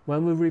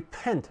 when we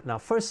repent, now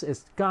first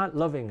is God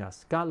loving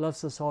us. God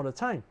loves us all the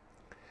time.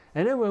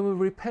 And then when we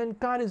repent,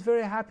 God is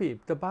very happy.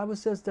 The Bible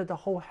says that the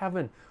whole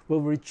heaven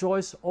will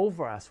rejoice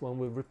over us when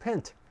we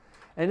repent.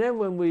 And then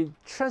when we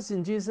trust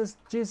in Jesus,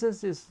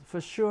 Jesus is for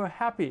sure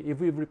happy. If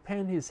we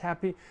repent, He's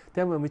happy.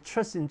 Then when we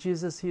trust in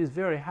Jesus, He is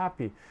very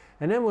happy.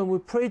 And then when we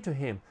pray to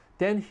Him,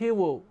 then He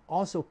will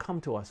also come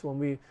to us. When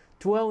we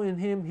dwell in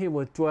Him, He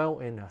will dwell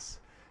in us.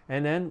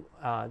 And then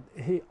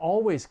He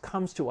always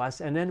comes to us,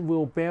 and then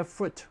we'll bear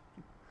fruit.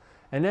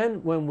 And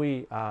then when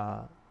we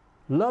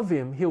love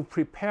Him, He'll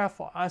prepare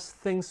for us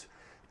things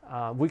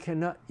we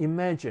cannot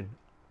imagine.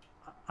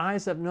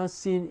 Eyes have not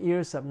seen,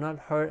 ears have not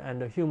heard, and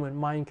the human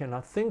mind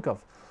cannot think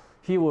of.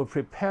 He will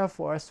prepare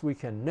for us we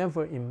can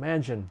never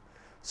imagine.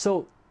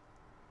 So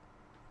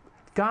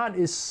God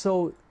is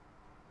so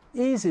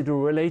easy to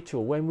relate to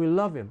when we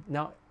love Him.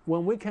 Now,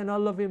 when we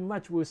cannot love Him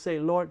much, we'll say,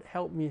 Lord,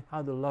 help me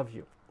how to love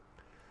you.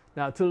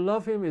 Now, to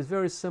love Him is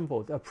very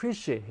simple. To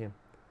appreciate Him.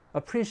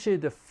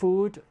 Appreciate the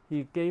food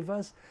He gave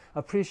us.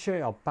 Appreciate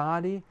our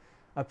body.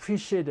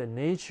 Appreciate the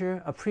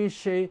nature.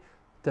 Appreciate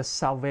the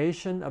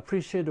salvation.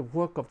 Appreciate the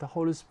work of the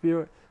Holy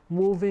Spirit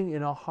moving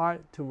in our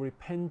heart to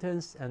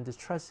repentance and to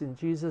trust in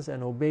Jesus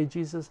and obey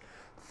Jesus.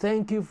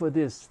 Thank you for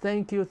this.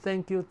 Thank you,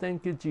 thank you,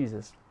 thank you,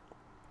 Jesus.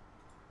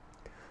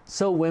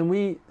 So when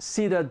we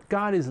see that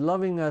God is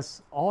loving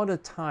us all the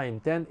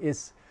time, then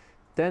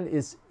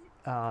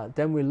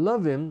we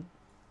love Him.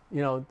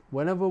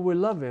 Whenever we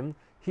love Him,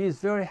 He is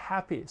very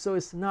happy. So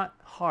it's not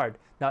hard.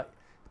 Now,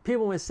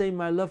 people may say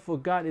my love for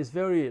God is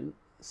very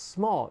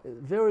small,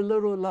 very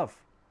little love.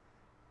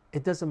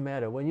 It doesn't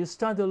matter. When you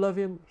start to love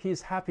Him,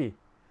 He's happy.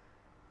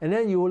 And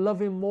then you will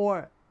love Him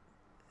more.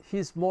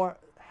 He's more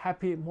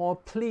happy, more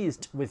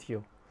pleased with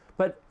you.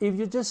 But if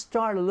you just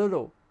start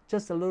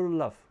just a little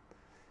love,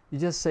 you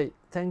just say,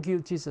 thank you,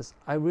 Jesus.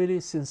 I really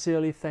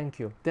sincerely thank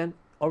you. Then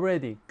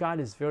already God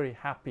is very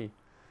happy.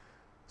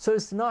 So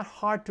it's not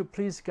hard to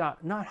please God,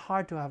 not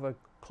hard to have a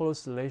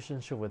close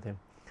relationship with Him.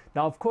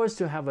 Now, of course,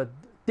 to have a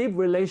deep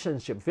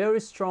relationship,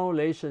 very strong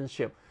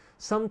relationship,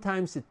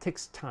 sometimes it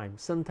takes time.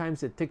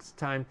 Sometimes it takes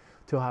time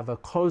to have a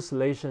close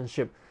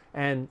relationship.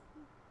 And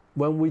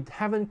when we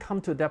haven't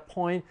come to that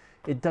point,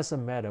 it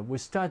doesn't matter. We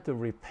start to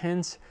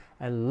repent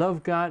and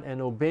love God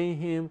and obey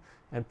Him.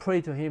 and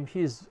pray to Him,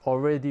 He is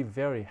already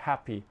very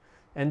happy.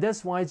 And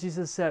that's why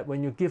Jesus said,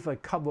 when you give a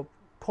cup of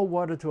cold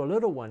water to a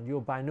little one,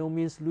 you'll by no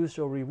means lose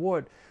your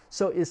reward.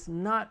 So it's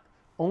not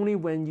only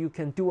when you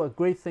can do a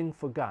great thing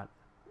for God.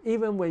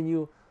 Even when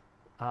you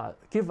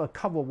give a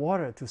cup of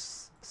water to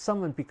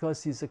someone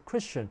because he's a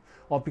Christian,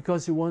 or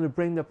because you want to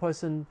bring the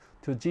person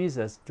to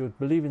Jesus, to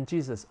believe in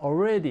Jesus,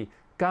 already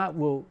God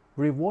will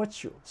reward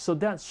you. So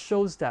that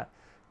shows that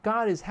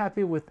God is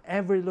happy with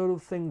every little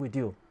thing we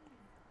do.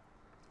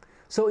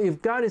 So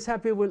if God is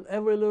happy with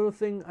every little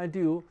thing I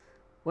do,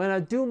 when I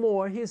do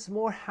more, He's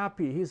more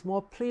happy, He's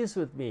more pleased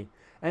with me,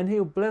 and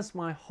He'll bless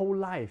my whole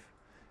life.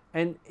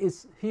 And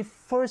He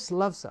first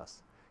loves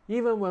us.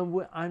 Even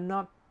when I'm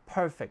not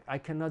perfect, I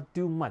cannot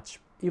do much.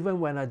 Even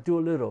when I do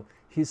little,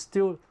 He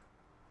still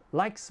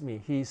likes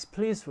me, He's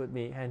pleased with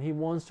me, and He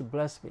wants to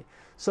bless me.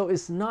 So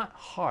it's not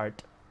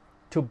hard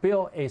to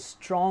build a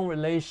strong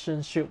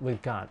relationship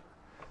with God.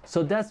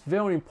 So that's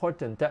very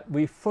important, that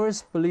we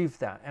first believe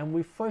that, and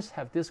we first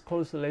have this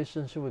close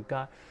relationship with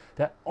God,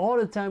 that all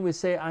the time we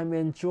say, I'm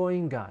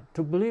enjoying God.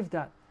 To believe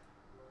that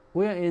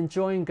we are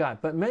enjoying God.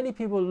 But many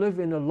people live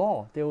in the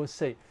law. They will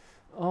say,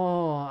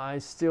 oh, I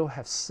still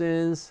have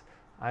sins,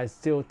 I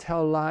still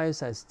tell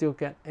lies, I still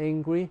get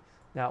angry.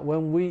 Now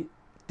when we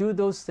do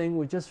those things,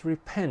 we just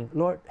repent.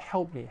 Lord,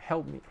 help me,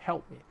 help me,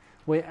 help me.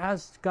 We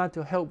ask God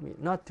to help me,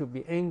 not to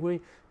be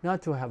angry,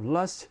 not to have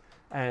lust,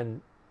 and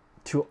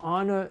to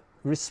honor,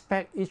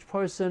 respect each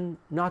person,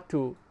 not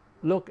to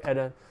look at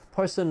a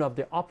person of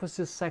the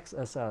opposite sex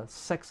as a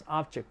sex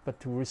object, but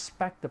to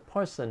respect the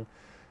person.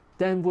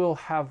 Then we'll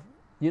have,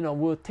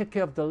 we'll take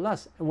care of the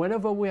lust. And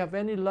whenever we have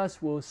any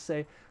lust, we'll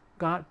say,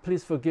 God,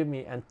 please forgive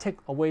me and take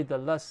away the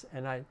lust.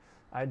 And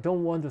I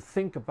don't want to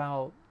think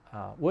about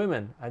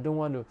women. I don't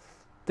want to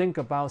think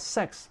about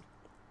sex.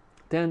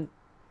 Then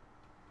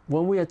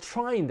when we are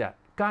trying that,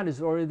 God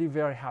is already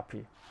very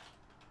happy.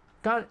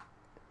 God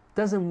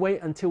doesn't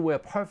wait until we're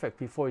perfect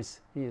before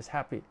He is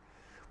happy.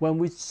 When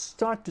we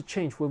start to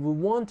change, when we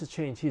want to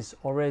change, He's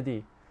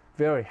already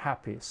very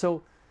happy.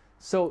 So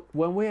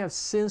when we have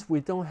sins, we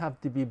don't have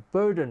to be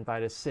burdened by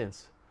the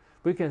sins.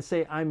 We can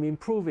say, I'm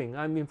improving,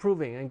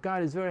 and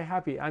God is very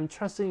happy. I'm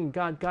trusting in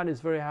God, God is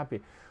very happy.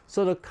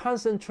 So the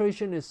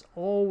concentration is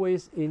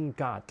always in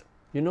God.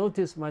 You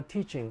notice my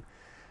teaching.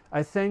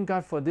 I thank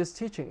God for this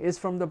teaching. It's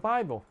from the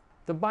Bible.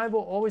 The Bible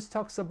always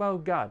talks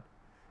about God.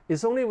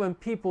 It's only when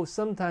people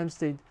sometimes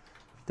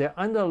they're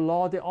under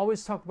law, they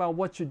always talk about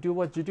what you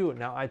do.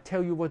 Now I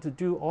tell you what to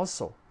do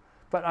also.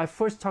 But I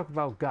first talk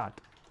about God.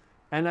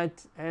 And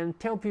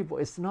tell people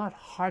it's not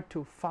hard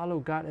to follow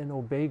God and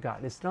obey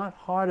God. It's not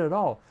hard at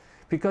all,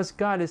 because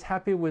God is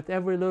happy with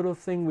every little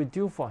thing we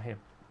do for Him.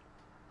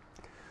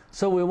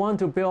 So we want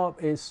to build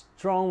up a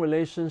strong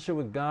relationship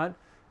with God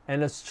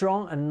and a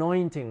strong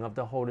anointing of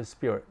the Holy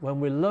Spirit. When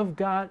we love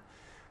God,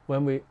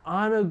 when we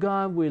honor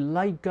God, we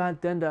like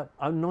God, then the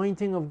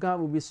anointing of God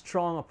will be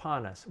strong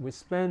upon us. We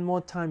spend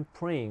more time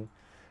praying.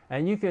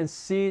 And you can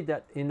see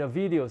that in the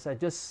videos I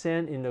just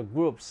sent in the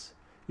groups,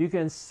 you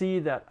can see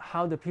that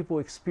how the people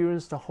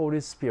experience the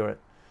Holy Spirit.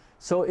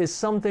 So it's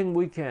something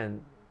we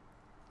can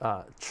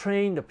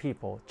train the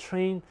people,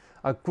 train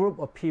a group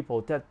of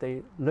people, that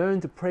they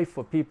learn to pray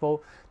for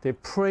people. They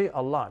pray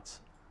a lot.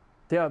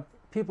 There are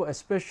people,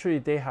 especially,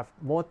 they have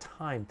more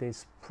time. They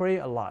pray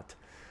a lot.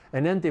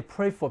 And then they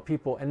pray for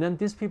people. And then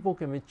these people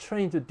can be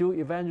trained to do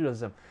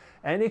evangelism.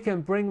 And it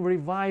can bring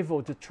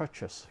revival to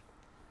churches.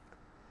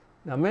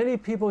 Now, many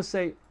people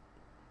say,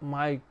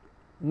 my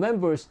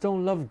members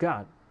don't love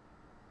God.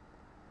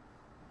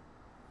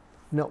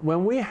 Now,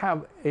 when we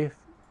have a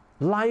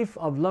life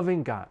of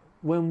loving God,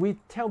 when we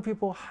tell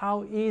people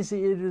how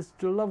easy it is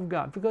to love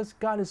God, because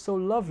God is so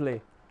lovely.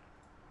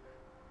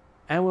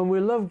 And when we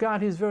love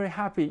God, He's very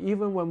happy.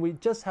 Even when we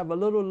just have a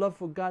little love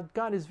for God,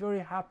 God is very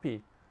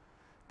happy.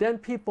 Then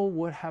people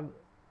would have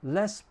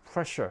less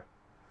pressure.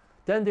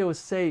 Then they will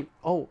say,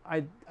 oh,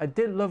 I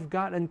did love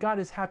God and God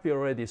is happy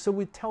already. So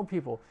we tell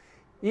people,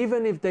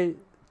 even if they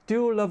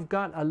do love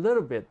God a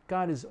little bit,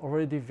 God is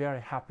already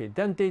very happy.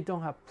 Then they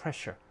don't have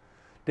pressure.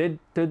 They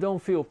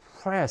don't feel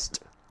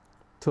pressed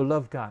to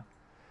love God.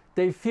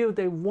 They feel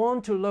they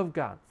want to love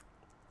God.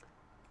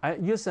 I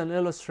use an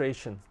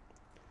illustration.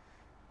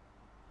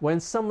 When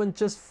someone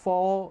just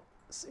falls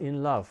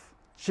in love,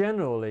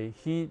 generally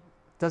he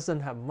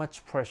doesn't have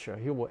much pressure.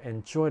 He will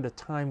enjoy the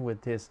time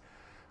with his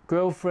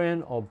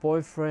girlfriend or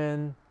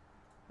boyfriend.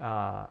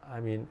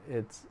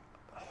 It's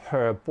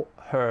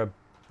her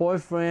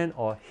boyfriend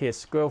or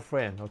his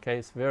girlfriend. Okay,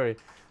 it's very,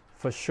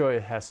 for sure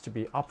it has to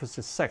be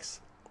opposite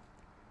sex.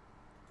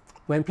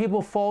 When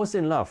people falls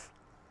in love,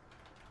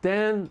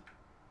 then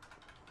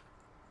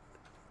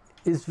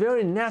it's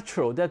very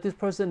natural that this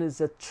person is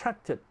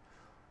attracted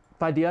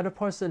by the other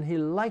person. He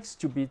likes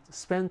to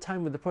spend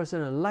time with the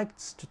person and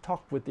likes to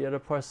talk with the other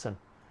person.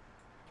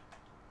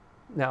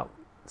 Now,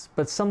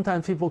 but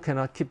sometimes people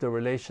cannot keep the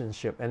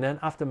relationship, and then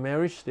after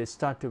marriage they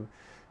start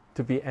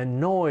to be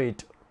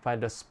annoyed by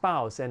the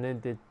spouse, and then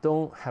they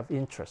don't have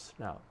interest.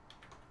 Now,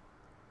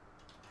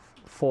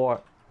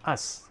 for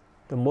us,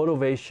 the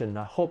motivation,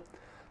 I hope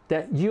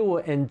that you will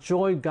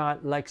enjoy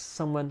God like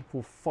someone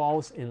who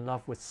falls in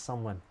love with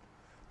someone.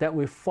 That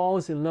we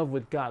falls in love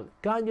with God.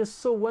 God, you're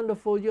so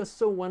wonderful, you're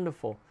so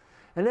wonderful.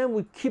 And then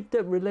we keep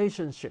that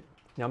relationship.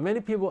 Now, many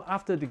people,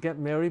 after they get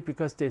married,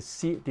 because they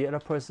see the other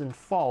person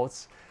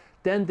faults,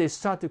 then they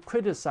start to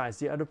criticize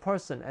the other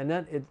person, and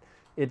then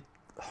it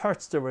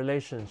hurts the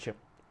relationship.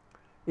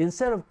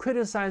 Instead of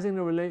criticizing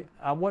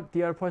what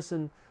the other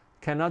person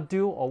cannot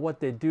do or what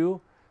they do,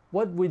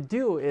 what we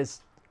do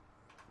is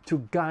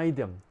to guide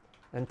them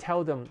and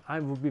tell them, I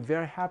will be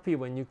very happy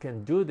when you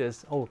can do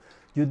this. Oh,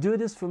 you do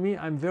this for me,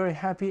 I'm very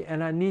happy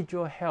and I need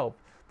your help.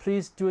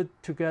 Please do it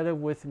together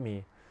with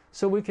me.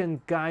 So we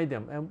can guide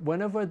them. And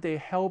whenever they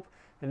help,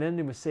 and then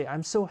they will say,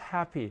 I'm so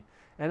happy.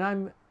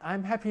 And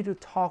I'm happy to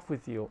talk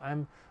with you.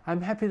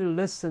 I'm happy to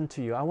listen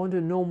to you. I want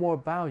to know more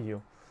about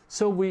you.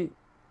 So we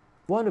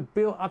want to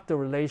build up the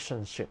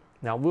relationship.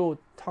 Now we'll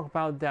talk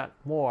about that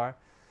more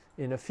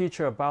in the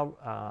future about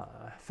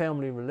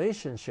family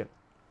relationship.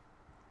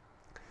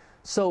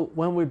 So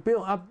when we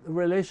build up a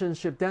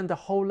relationship, then the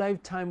whole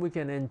lifetime we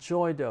can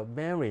enjoy the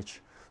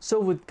marriage. So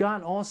with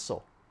God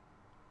also,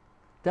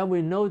 then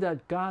we know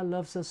that God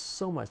loves us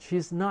so much.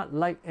 He's not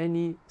like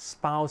any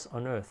spouse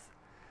on earth.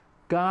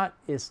 God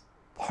is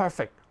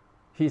perfect.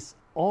 He's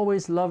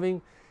always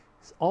loving,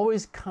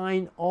 always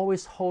kind,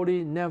 always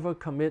holy, never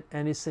commit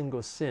any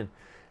single sin.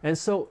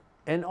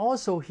 And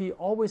also he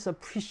always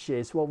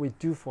appreciates what we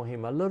do for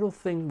him. A little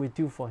thing we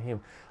do for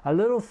him, a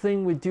little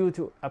thing we do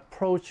to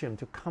approach him,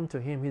 to come to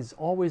him. He's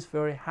always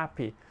very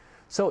happy.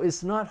 So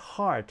it's not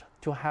hard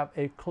to have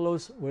a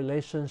close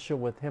relationship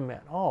with him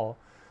at all.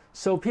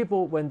 So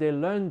people, when they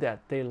learn that,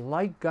 they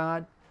like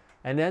God,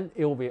 and then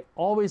it will be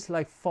always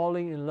like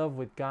falling in love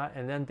with God,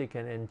 and then they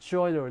can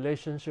enjoy the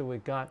relationship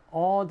with God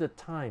all the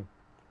time.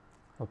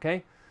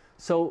 Okay?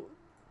 So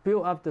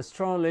build up the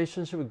strong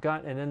relationship with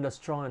God, and then the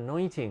strong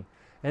anointing.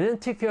 And then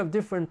take care of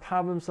different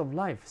problems of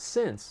life.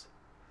 Sins.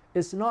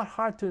 It's not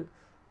hard to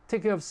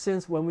take care of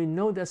sins when we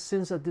know that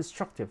sins are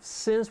destructive.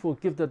 Sins will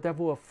give the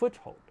devil a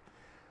foothold.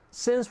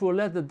 Sins will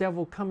let the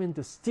devil come in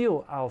to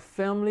steal our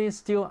family,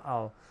 steal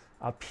our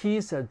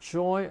peace, our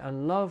joy,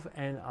 and love,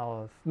 and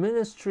our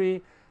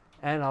ministry,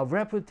 and our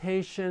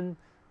reputation,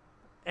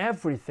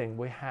 everything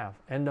we have,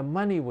 and the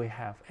money we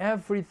have,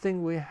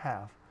 everything we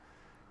have.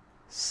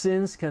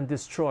 Sins can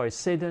destroy,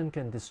 Satan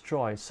can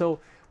destroy. So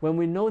when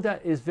we know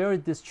that it's very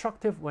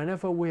destructive,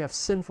 whenever we have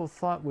sinful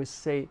thought, we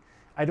say,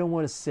 I don't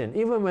want to sin.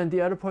 Even when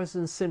the other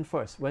person sinned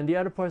first, when the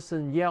other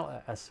person yells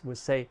at us, we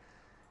say,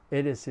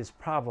 it is his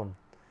problem.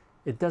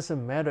 It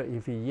doesn't matter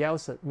if he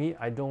yells at me,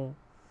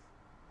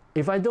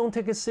 if I don't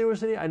take it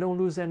seriously, I don't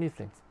lose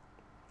anything.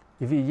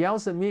 If he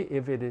yells at me,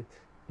 if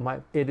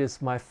it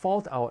is my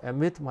fault, I'll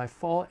admit my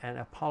fault and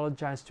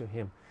apologize to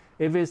him.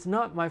 If it's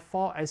not my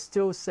fault, I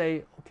still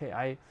say,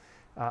 okay,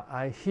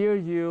 I hear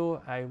you.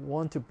 I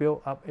want to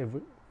build up a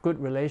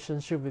good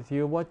relationship with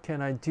you. What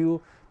can I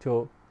do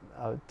to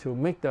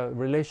make the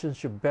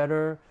relationship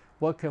better?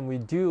 What can we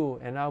do?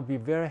 And I'll be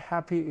very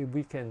happy if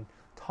we can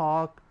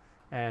talk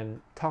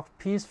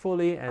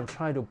peacefully and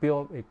try to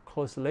build a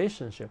close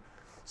relationship.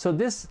 So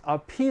this is a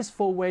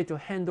peaceful way to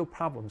handle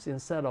problems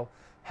instead of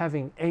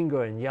having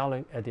anger and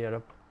yelling at the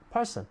other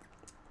person.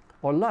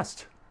 Or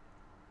lust.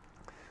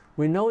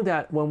 We know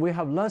that when we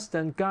have lust,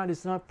 then God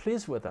is not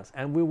pleased with us,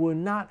 and we will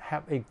not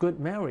have a good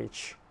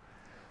marriage.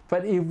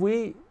 But if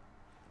we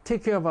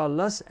take care of our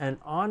lust and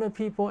honor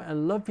people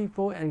and love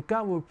people, and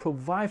God will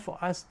provide for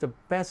us the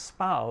best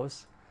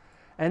spouse,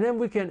 and then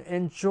we can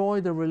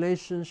enjoy the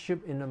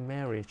relationship in a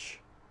marriage.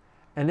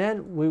 And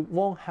then we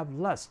won't have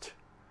lust,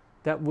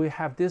 that we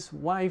have this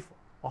wife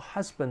or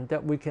husband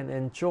that we can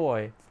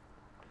enjoy.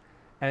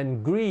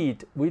 And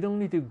greed, we don't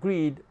need to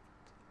greed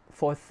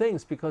for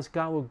things because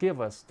God will give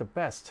us the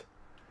best.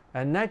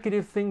 And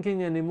negative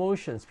thinking and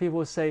emotions,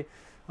 people say,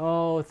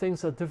 oh,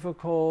 things are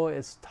difficult,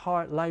 it's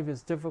hard, life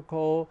is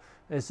difficult,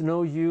 it's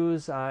no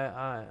use,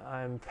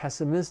 I'm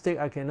pessimistic,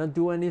 I cannot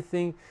do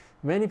anything.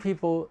 Many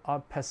people are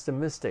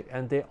pessimistic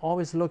and they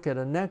always look at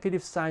the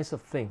negative sides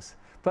of things.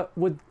 But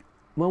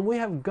when we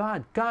have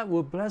God, God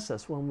will bless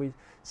us. When we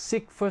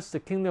seek first the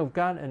kingdom of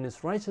God and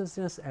His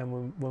righteousness,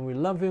 and when we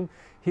love Him,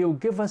 He will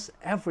give us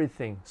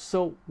everything.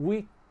 So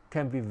we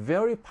can be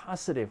very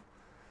positive.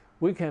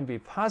 We can be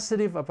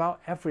positive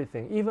about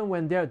everything. Even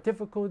when there are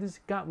difficulties,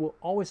 God will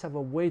always have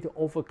a way to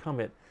overcome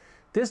it.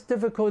 This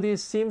difficulty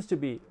seems to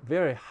be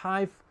very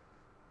high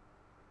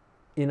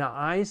in our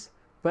eyes,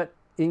 but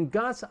in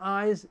God's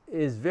eyes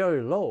is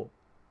very low.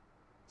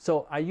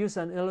 So I use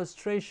an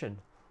illustration.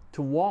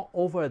 To walk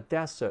over a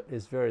desert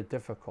is very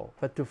difficult,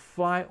 but to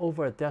fly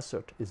over a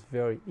desert is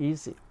very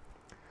easy.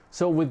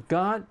 So with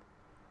God,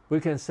 we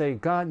can say,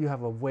 God, you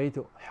have a way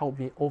to help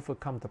me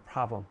overcome the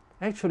problem.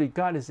 Actually,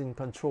 God is in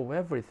control of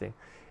everything.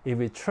 If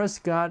we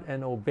trust God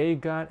and obey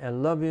God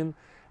and love Him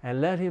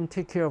and let Him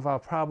take care of our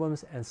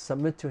problems and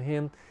submit to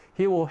Him,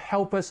 He will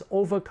help us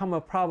overcome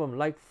a problem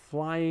like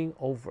flying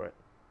over it.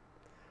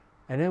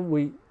 And then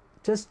we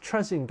just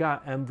trust in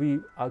God and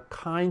we are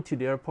kind to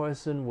the other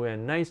person, we're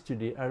nice to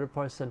the other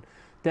person,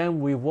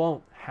 then we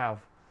won't have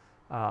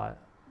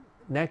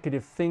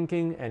negative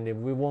thinking,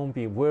 and we won't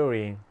be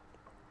worrying.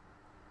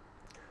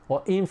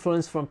 Or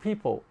influence from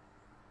people.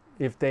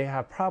 If they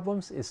have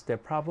problems, it's their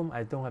problem.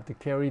 I don't have to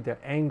carry their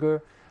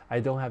anger. I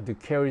don't have to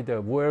carry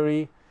their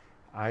worry.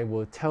 I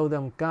will tell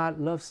them God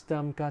loves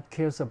them, God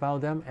cares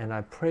about them, and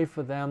I pray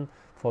for them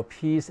for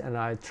peace, and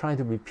I try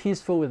to be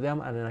peaceful with them,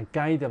 and I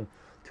guide them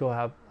to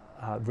have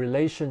a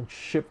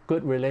relationship,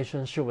 good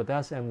relationship with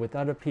us and with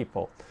other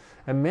people.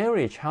 And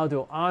marriage, how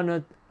to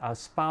honor our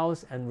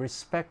spouse and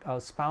respect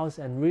our spouse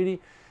and really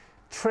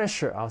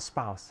treasure our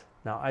spouse.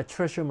 Now, I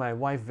treasure my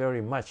wife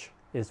very much.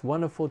 It's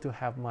wonderful to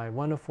have my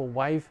wonderful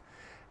wife,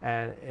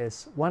 and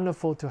it's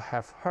wonderful to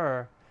have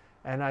her,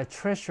 and I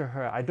treasure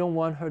her. I don't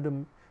want her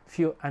to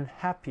feel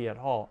unhappy at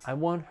all. I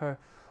want her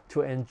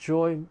to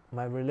enjoy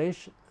our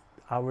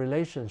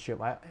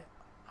relationship.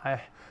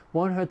 I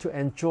want her to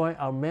enjoy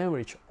our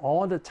marriage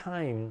all the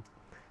time.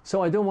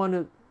 So I don't want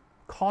to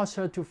cause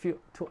her to feel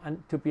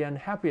to be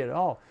unhappy at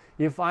all.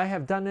 If I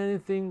have done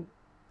anything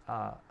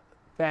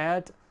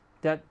bad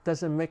that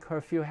doesn't make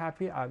her feel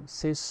happy, I'll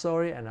say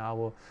sorry, and I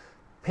will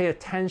pay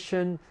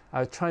attention.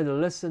 I'll try to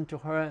listen to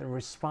her and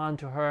respond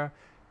to her.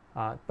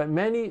 But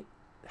many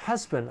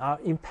husbands are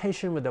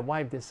impatient with the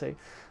wife. They say,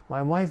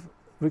 my wife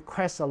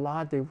requests a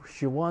lot,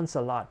 she wants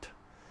a lot.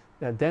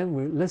 And then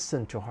we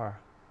listen to her.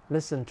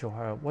 Listen to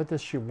her. What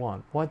does she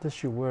want? What does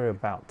she worry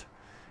about?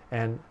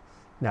 And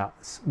now,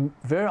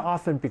 very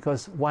often,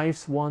 because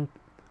wives want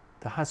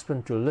the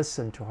husband to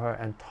listen to her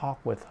and talk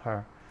with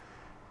her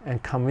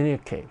and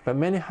communicate. But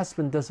many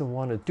husbands doesn't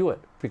want to do it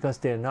because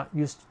they're not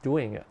used to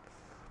doing it.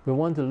 We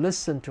want to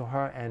listen to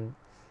her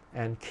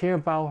and care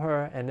about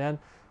her,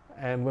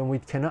 and when we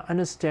cannot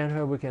understand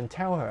her, we can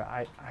tell her,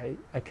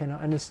 I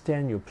cannot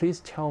understand you.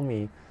 Please tell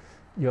me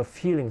your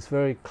feelings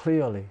very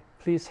clearly.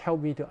 Please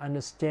help me to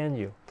understand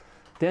you.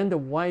 Then the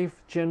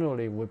wife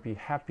generally would be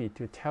happy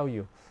to tell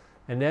you.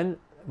 And then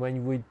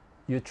when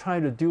you try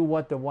to do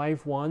what the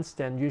wife wants,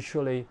 then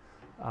usually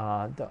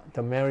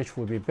the marriage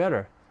will be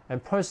better.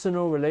 And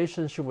personal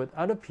relationship with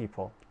other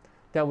people,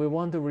 that we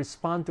want to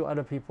respond to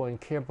other people and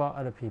care about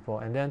other people,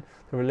 and then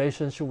the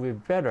relationship will be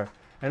better.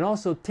 And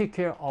also take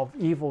care of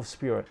evil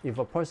spirit. If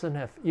a person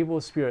has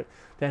evil spirit,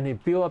 then he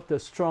build up the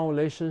strong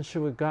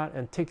relationship with God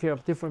and take care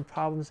of different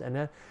problems, and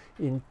then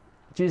in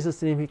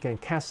Jesus' name he can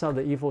cast out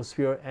the evil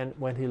spirit, and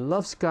when he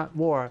loves God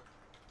more,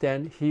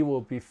 then he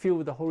will be filled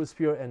with the Holy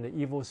Spirit and the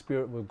evil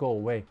spirit will go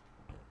away.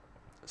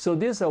 So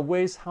these are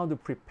ways how to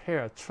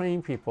prepare,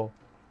 train people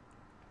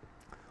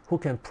who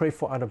can pray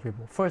for other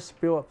people. First,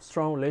 build up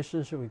strong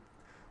relationship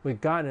with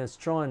God and a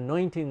strong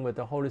anointing with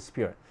the Holy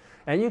Spirit.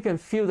 And you can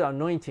feel the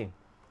anointing.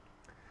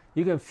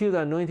 You can feel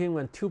the anointing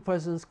when two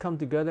persons come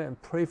together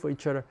and pray for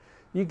each other.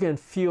 You can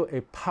feel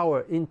a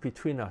power in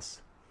between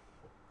us.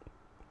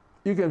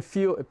 You can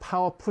feel a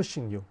power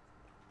pushing you.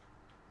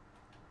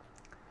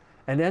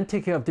 And then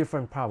take care of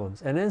different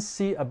problems. And then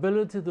see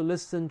ability to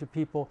listen to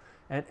people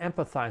and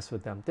empathize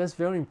with them. That's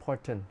very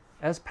important.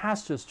 As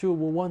pastors too,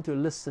 we want to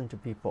listen to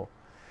people.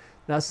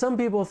 Now some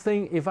people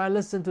think if I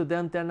listen to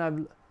them, then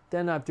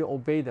I have to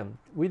obey them.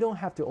 We don't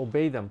have to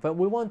obey them, but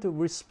we want to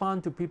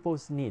respond to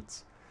people's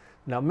needs.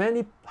 Now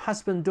many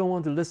husbands don't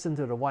want to listen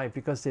to the wife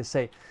because they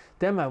say,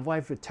 then my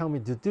wife will tell me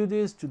to do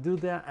this, to do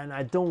that, and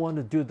I don't want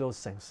to do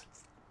those things.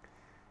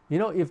 You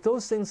know, if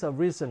those things are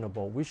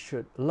reasonable, we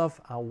should love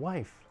our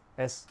wife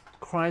as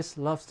Christ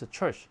loves the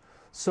church.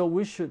 So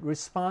we should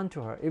respond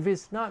to her. If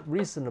it's not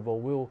reasonable,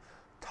 we'll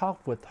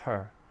talk with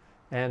her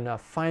and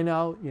find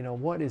out,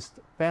 what is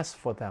best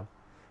for them.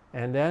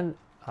 And then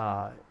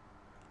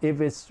if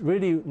it's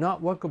really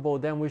not workable,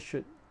 then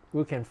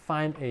we can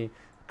find a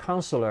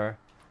counselor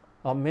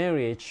of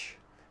marriage.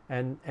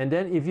 And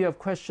then if you have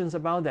questions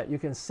about that, you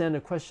can send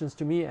the questions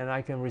to me and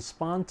I can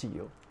respond to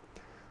you.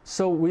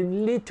 So we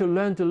need to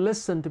learn to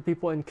listen to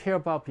people and care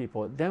about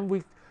people. Then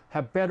we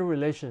have better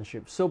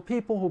relationships. So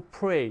people who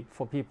pray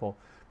for people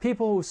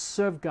who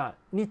serve God,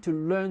 need to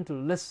learn to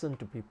listen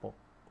to people.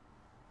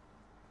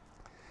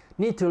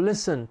 Need to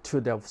listen to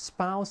their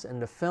spouse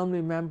and the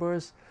family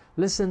members,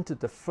 listen to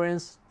the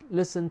friends,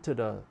 listen to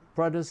the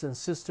brothers and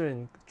sisters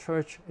in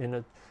church,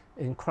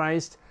 in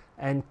Christ,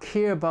 and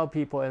care about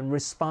people and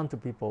respond to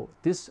people.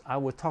 This I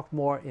will talk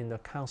more in the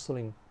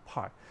counseling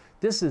part.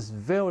 This is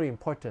very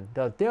important.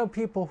 There are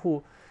people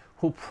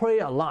who pray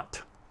a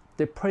lot.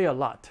 They pray a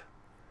lot.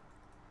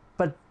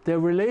 But their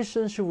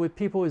relationship with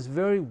people is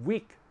very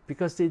weak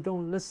because they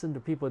don't listen to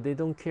people. They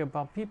don't care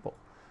about people.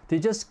 They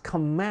just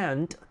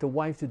command the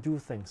wife to do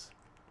things.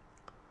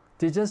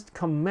 They just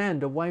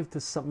command the wife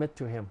to submit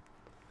to him.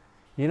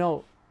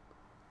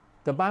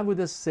 The Bible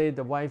does say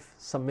the wife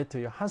submit to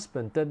your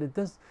husband,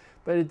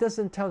 but it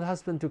doesn't tell the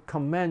husband to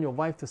command your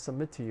wife to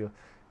submit to you.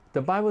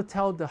 The Bible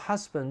tells the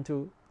husband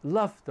to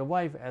love the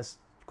wife as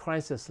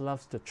Christ has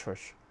loved the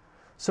church.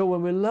 So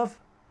when we love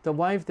the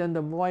wife, then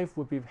the wife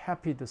will be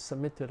happy to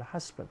submit to the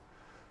husband.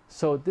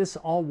 So this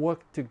all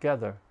work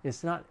together.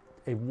 It's not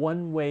a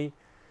one-way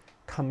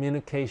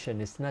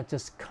communication. It's not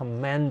just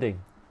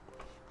commanding.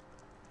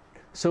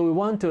 So we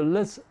want to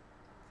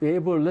be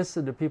able to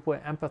listen to people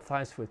and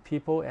empathize with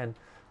people and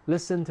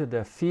listen to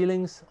their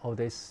feelings, or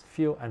they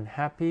feel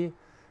unhappy,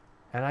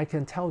 and I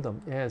can tell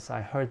them, yes,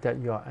 I heard that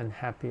you are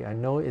unhappy. I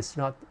know it's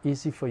not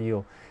easy for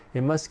you.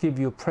 It must give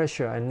you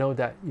pressure. I know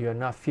that you're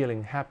not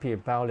feeling happy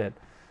about it.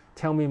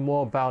 Tell me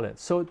more about it.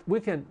 So we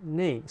can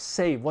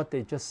say what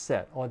they just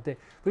said, or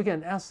we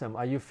can ask them,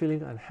 are you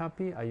feeling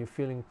unhappy? Are you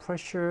feeling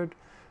pressured?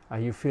 Are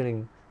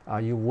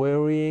you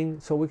worrying?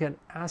 So we can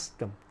ask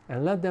them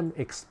and let them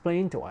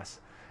explain to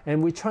us.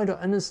 And we try to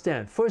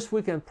understand. First,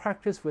 we can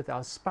practice with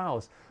our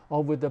spouse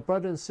or with the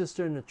brother and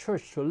sister in the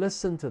church to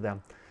listen to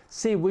them.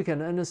 See if we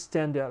can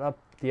understand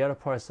the other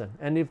person.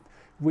 And if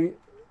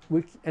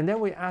and then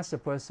we ask the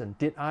person,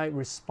 did I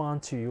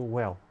respond to you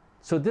well?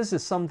 So this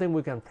is something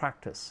we can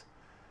practice.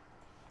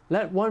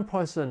 Let one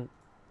person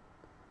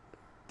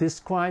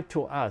describe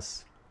to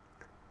us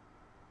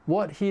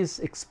what he's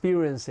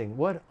experiencing,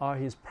 what are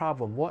his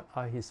problems, what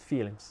are his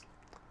feelings.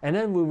 And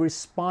then we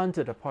respond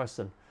to the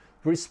person.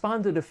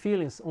 Respond to the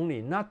feelings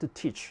only, not to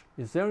teach.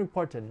 It's very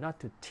important not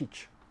to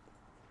teach.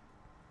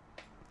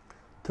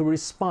 To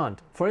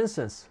respond. For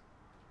instance,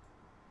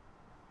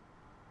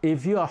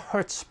 if you are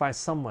hurt by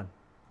someone,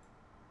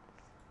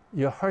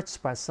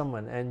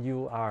 and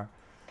you are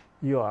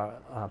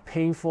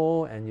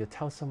painful, and you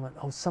tell someone,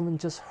 oh, someone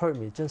just hurt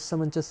me,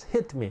 someone just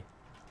hit me.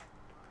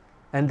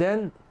 And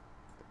then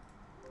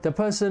the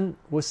person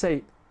will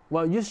say,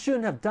 well, you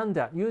shouldn't have done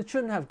that. You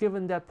shouldn't have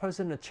given that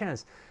person a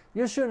chance.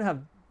 You shouldn't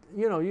have,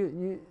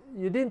 you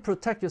didn't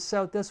protect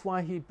yourself, that's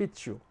why he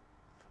beat you.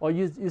 Or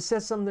you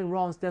said something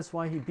wrong, that's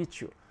why he beat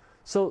you.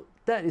 So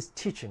that is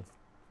teaching.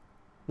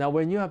 Now,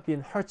 when you have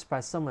been hurt by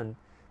someone,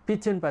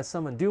 beaten by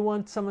someone, do you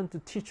want someone to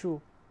teach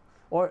you?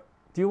 Or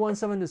do you want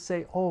someone to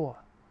say, oh,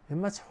 it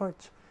must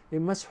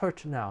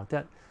hurt now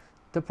that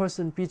the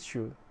person beat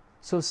you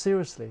so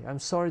seriously. I'm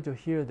sorry to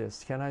hear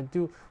this.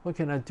 What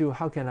can I do?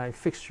 How can I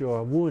fix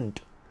your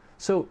wound?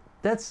 So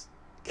that's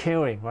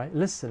caring, right?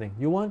 Listening.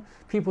 You want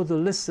people to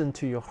listen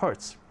to your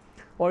hurts.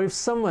 Or if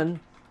someone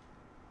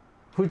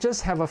who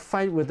just have a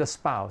fight with a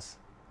spouse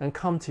and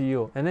come to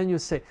you, and then you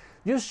say,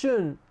 you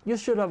should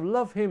have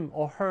loved him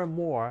or her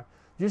more.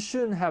 You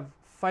shouldn't have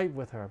fight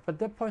with her. But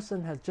that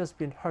person has just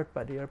been hurt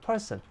by the other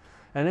person.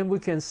 And then we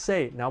can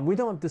say, now we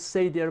don't have to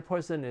say the other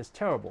person is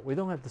terrible. We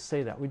don't have to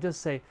say that. We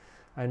just say,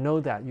 I know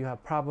that you have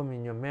a problem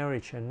in your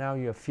marriage and now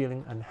you're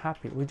feeling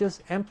unhappy. We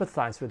just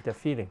empathize with their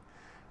feeling.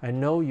 I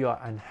know you are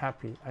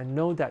unhappy. I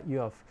know that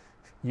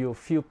you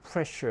feel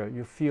pressure.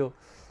 You feel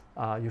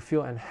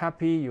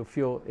unhappy. You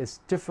feel it's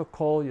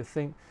difficult. You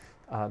think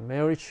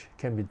marriage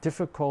can be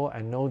difficult.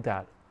 I know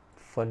that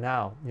for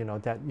now,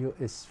 that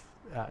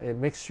it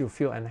makes you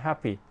feel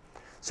unhappy.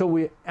 So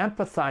we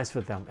empathize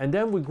with them, and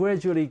then we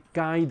gradually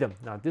guide them.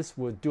 Now this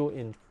we'll do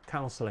in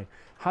counseling,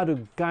 how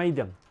to guide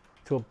them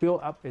to build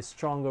up a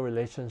stronger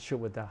relationship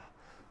with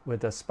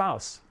the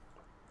spouse.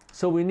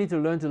 So we need to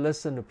learn to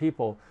listen to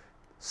people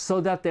so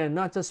that they're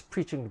not just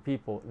preaching to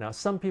people. Now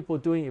some people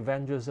doing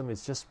evangelism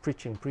is just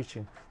preaching.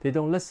 They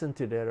don't listen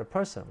to the other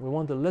person. We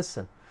want to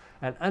listen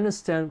and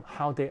understand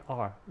how they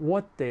are,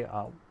 what they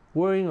are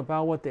worrying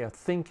about, what they are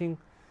thinking.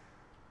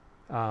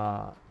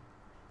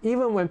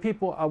 Even when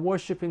people are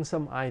worshiping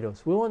some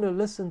idols, we want to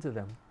listen to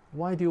them.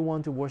 Why do you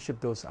want to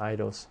worship those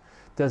idols?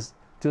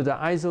 Do the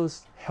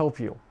idols help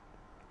you?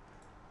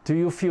 Do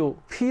you feel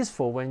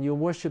peaceful when you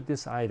worship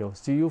these idols?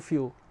 Do you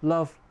feel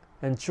love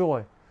and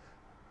joy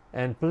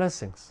and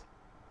blessings?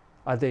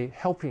 Are they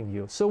helping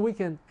you? So we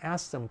can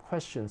ask them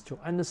questions to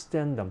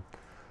understand them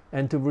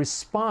and to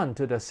respond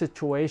to the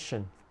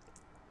situation.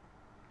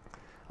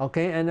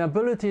 Okay, and the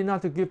ability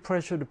not to give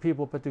pressure to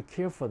people, but to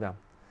care for them.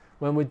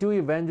 When we do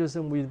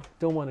evangelism, we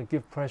don't want to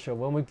give pressure.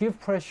 When we give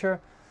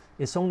pressure,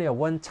 it's only a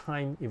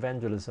one-time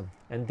evangelism,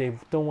 and they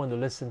don't want to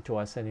listen to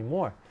us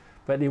anymore.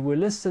 But if we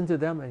listen to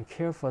them and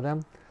care for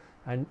them,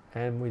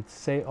 and we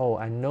say, oh,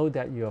 I know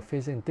that you are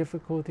facing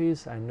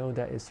difficulties, I know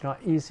that it's not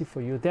easy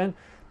for you, then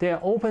they are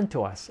open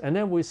to us. And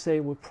then we say,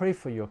 we pray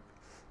for you.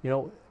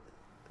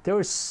 There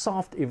is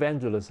soft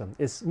evangelism.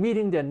 It's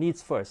meeting their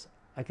needs first.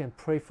 I can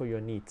pray for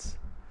your needs.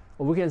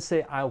 Or we can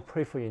say, I'll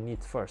pray for your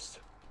needs first.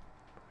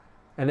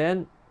 And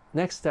then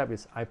next step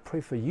is, I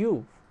pray for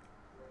you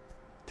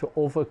to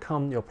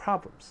overcome your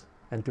problems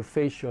and to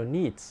face your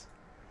needs.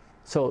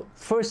 So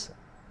first,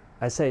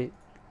 I say,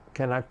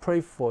 can I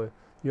pray for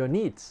your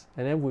needs?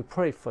 And then we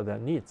pray for their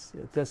needs.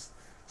 That's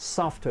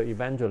softer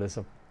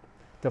evangelism.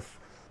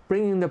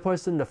 Bringing the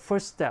person the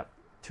first step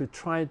to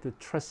try to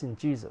trust in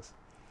Jesus.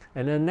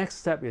 And then the next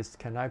step is,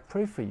 can I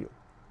pray for you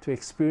to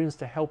experience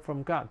the help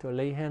from God, to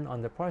lay hand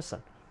on the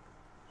person?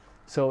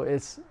 So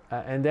it's,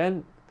 and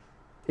then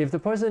if the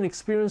person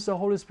experiences the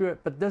Holy Spirit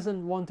but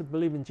doesn't want to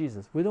believe in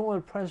Jesus, we don't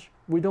want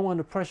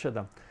to pressure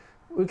them.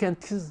 We can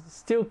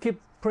still keep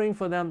praying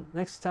for them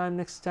next time,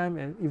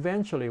 and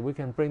eventually we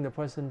can bring the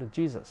person to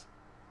Jesus.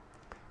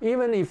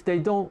 Even if they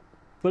don't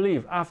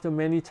believe after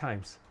many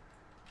times,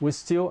 we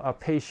still are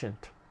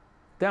patient.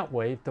 That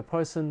way, the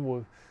person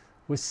will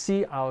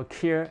see our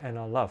care and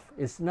our love.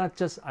 It's not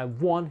just I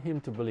want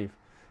him to believe.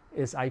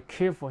 It's I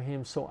care for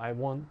him, so I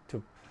want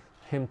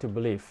him to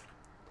believe.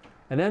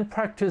 And then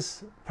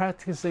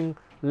practicing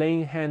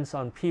laying hands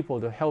on people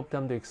to help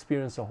them to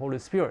experience the Holy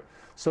Spirit.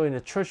 So in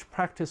the church,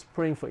 practice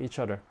praying for each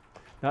other.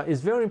 Now,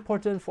 it's very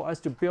important for us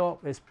to build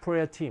up a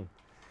prayer team.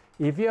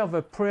 If you have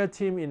a prayer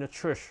team in the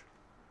church,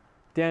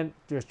 then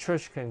the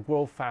church can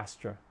grow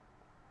faster.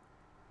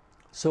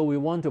 So we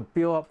want to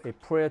build up a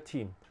prayer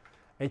team,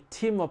 a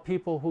team of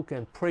people who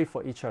can pray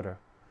for each other,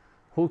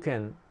 who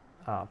can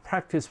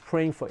practice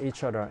praying for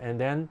each other, and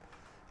then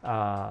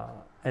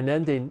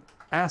they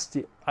ask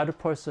the other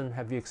person,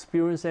 have you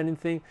experienced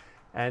anything?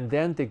 And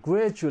then they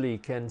gradually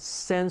can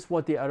sense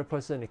what the other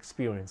person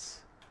experienced.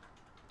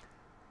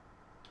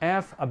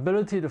 F,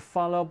 ability to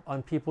follow up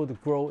on people to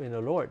grow in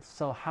the Lord.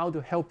 So how to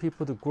help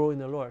people to grow in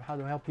the Lord, how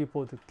to help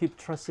people to keep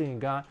trusting in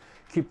God,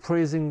 keep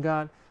praising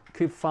God,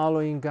 keep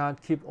following God,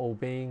 keep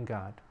obeying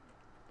God.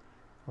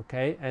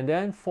 Okay, and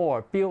then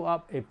 4, build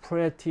up a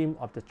prayer team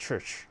of the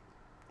church.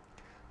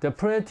 The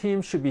prayer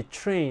team should be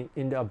trained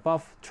in the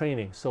above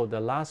training. So the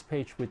last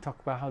page we talk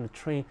about how to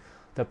train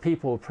the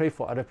people who pray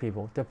for other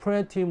people. The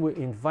prayer team will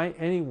invite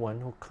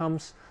anyone who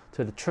comes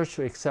to the church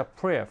to accept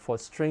prayer for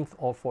strength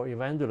or for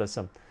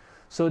evangelism.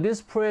 So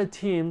this prayer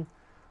team,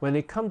 when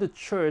they come to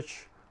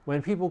church,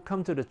 when people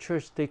come to the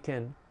church, they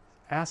can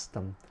ask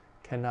them,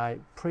 can I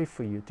pray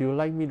for you? Do you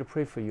like me to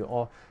pray for you?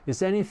 Or is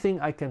there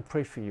anything I can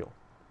pray for you?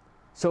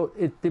 So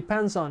it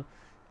depends on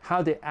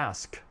how they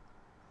ask.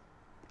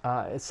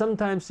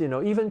 Sometimes,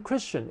 even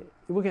Christian,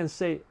 we can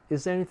say,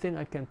 is there anything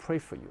I can pray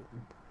for you?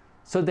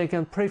 So they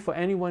can pray for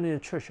anyone in the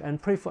church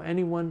and pray for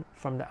anyone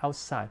from the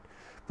outside.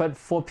 But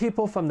for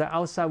people from the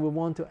outside, we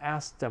want to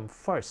ask them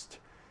first,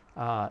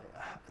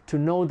 to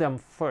know them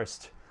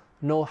first,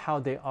 know how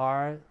they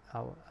are,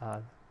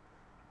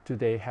 do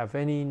they have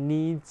any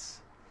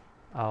needs,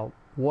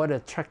 what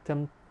attracts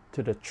them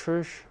to the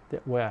church,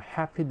 that we're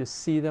happy to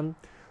see them,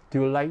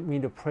 do you like me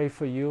to pray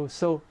for you?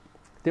 So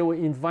they will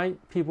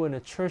invite people in the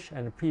church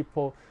and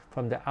people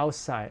from the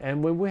outside.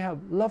 And when we have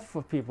love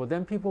for people,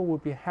 then people will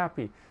be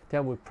happy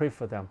that we pray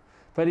for them.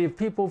 But if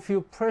people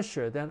feel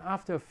pressure, then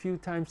after a few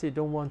times they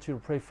don't want you to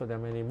pray for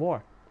them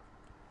anymore.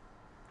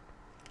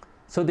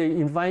 So they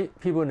invite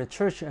people in the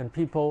church and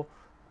people,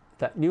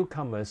 that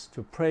newcomers,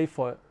 to pray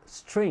for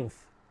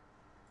strength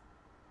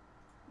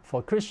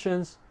for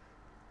Christians,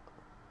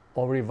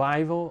 or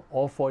revival,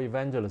 or for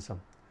evangelism.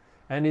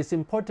 And it's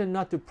important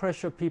not to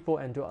pressure people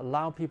and to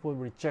allow people to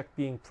reject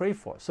being prayed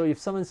for. So if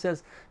someone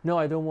says, no,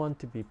 I don't want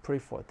to be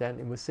prayed for, then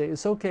it will say,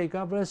 it's okay,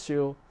 God bless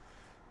you.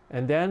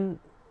 And then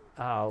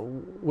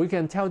we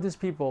can tell these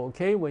people,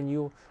 okay, when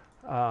you,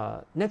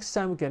 next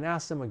time we can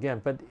ask them again.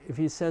 But if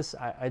he says,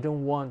 I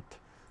don't want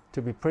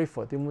to be prayed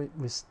for, then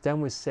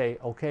we say,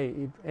 okay,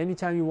 if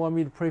anytime you want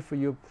me to pray for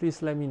you,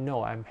 please let me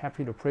know. I'm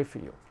happy to pray for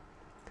you.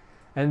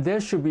 And there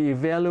should be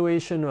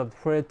evaluation of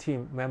prayer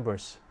team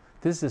members.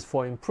 This is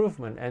for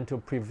improvement and to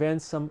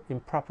prevent some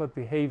improper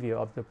behavior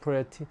of the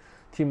prayer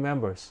team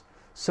members.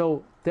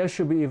 So there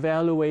should be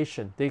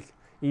evaluation. They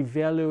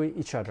evaluate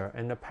each other,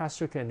 and the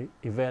pastor can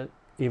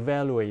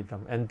evaluate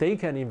them, and they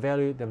can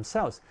evaluate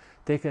themselves.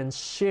 They can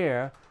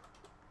share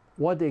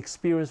what they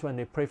experience when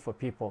they pray for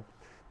people.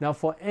 Now,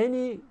 for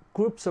any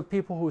groups of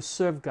people who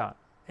serve God,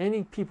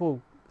 any people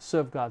who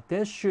serve God,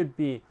 there should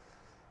be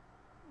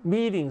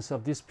meetings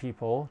of these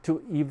people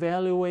to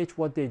evaluate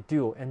what they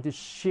do and to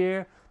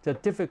share the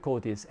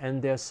difficulties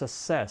and their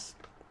success,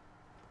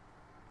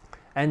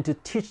 and to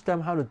teach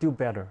them how to do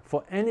better.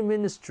 For any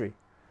ministry,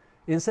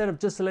 instead of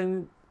just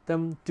letting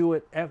them do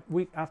it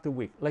week after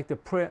week, like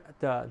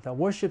the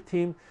worship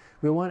team,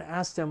 we want to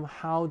ask them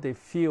how they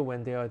feel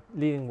when they are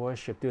leading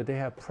worship. Do they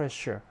have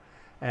pressure?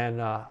 And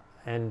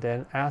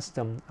then ask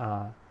them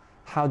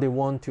how they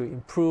want to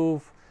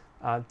improve.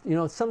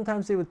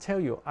 Sometimes they will tell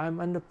you, I'm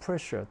under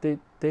pressure.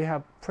 They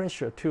have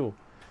pressure too.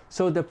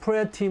 So the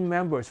prayer team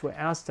members will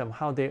ask them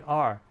how they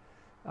are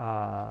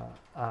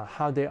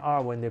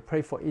when they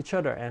pray for each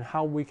other and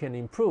how we can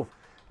improve.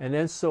 And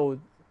then so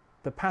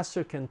the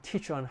pastor can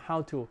teach on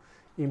how to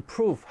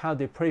improve how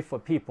they pray for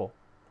people.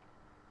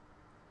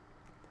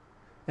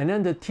 And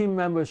then the team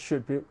members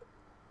should be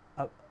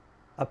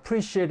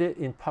appreciated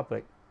in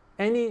public.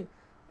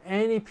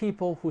 Any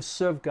people who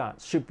serve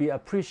God should be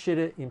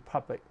appreciated in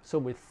public. So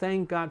we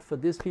thank God for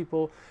these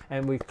people,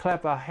 and we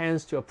clap our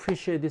hands to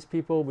appreciate these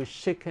people. We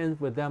shake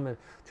hands with them and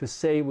to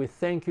say, we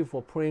thank you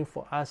for praying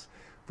for us.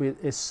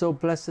 It's so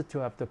blessed to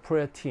have the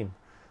prayer team.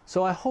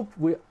 So I hope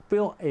we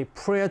build a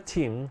prayer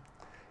team,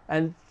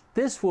 and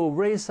this will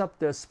raise up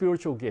their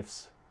spiritual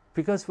gifts.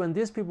 Because when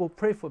these people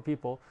pray for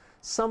people,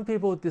 some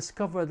people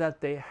discover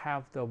that they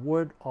have the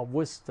word of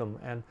wisdom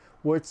and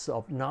words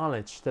of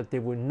knowledge, that they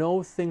will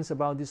know things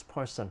about this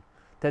person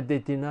that they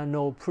did not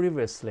know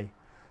previously,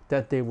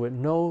 that they would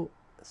know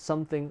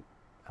something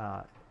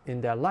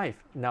in their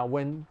life. Now,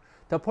 when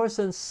the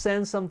person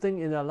sends something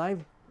in their life,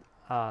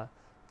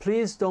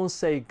 please don't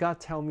say, God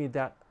tell me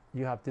that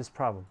you have this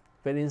problem.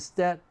 But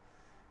instead,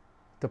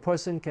 the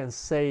person can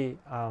say,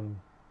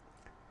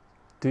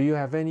 do you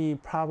have any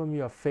problem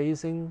you are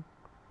facing?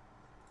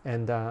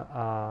 And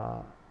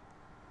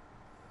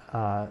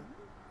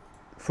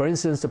for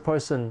instance, the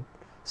person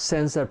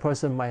sense that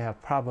person might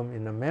have problem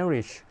in a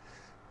marriage,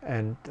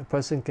 And the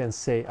person can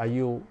say,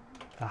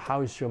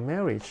 how is your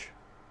marriage?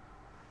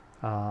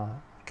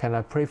 Can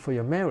I pray for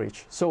your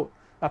marriage? So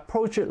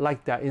approach it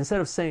like that,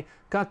 instead of saying,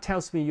 God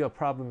tells me you have a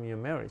problem in your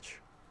marriage.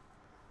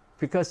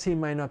 Because he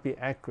might not be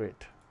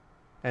accurate,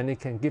 and it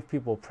can give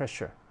people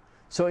pressure.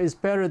 So it's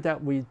better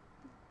that we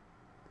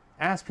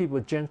ask people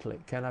gently,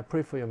 can I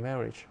pray for your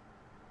marriage?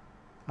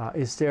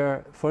 Is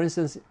there, for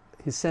instance,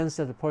 he senses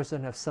that the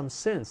person has some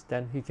sins,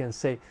 then he can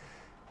say,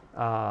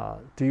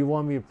 do you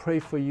want me to pray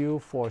for you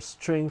for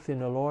strength in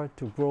the Lord,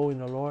 to grow in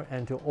the Lord,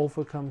 and to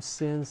overcome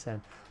sins, and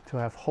to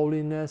have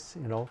holiness,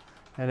 you know?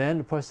 And then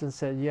the person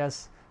said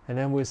yes, and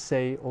then we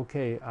say,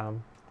 okay,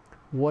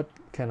 what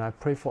can I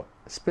pray for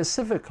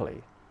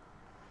specifically?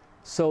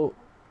 So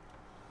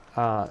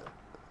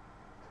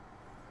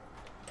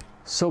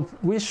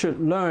we should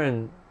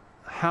learn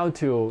how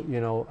to,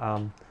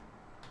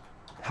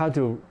 how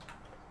to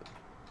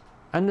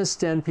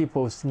understand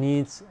people's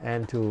needs,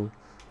 and to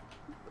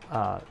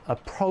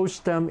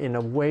approach them in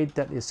a way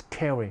that is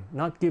caring,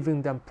 not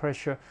giving them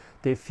pressure.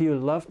 They feel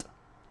loved.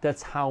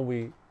 That's how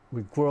we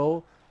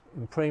grow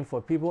in praying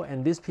for people,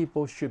 and these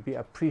people should be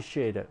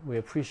appreciated. We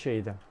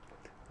appreciate them.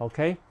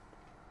 Okay?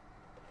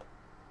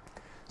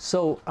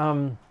 So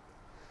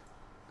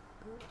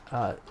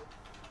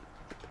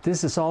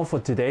this is all for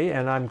today,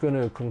 and I'm going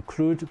to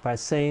conclude by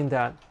saying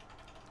that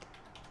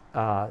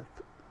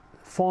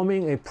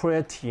forming a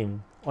prayer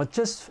team, or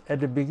just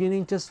at the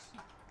beginning, just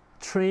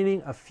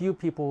training a few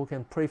people who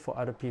can pray for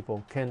other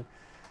people, can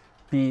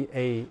be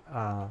a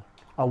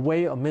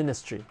way of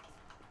ministry.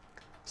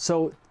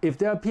 So if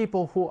there are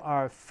people who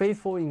are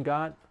faithful in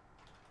God,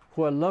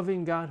 who are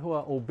loving God, who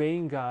are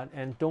obeying God,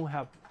 and don't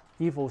have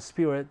evil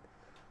spirit,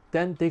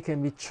 then they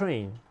can be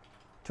trained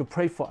to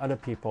pray for other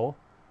people.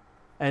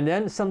 And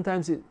then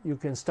sometimes you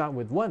can start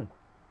with 1,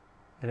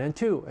 and then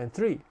 2, and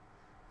 3.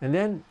 And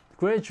then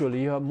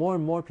gradually you have more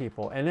and more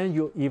people. And then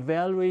you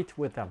evaluate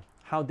with them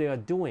how they are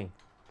doing.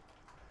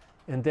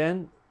 And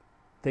then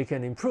they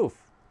can improve.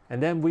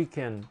 And then we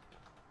can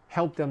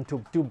help them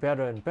to do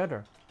better and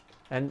better.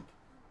 And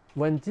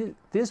when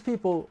these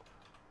people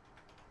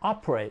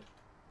operate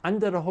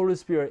under the Holy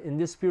Spirit in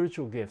these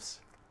spiritual gifts,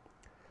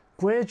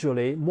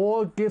 gradually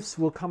more gifts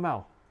will come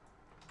out.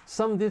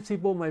 Some of these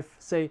people might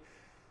say,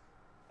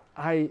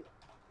 I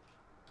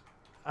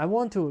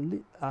want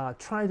to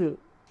try to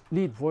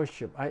lead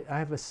worship. I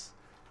have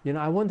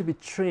I want to be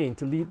trained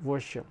to lead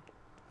worship.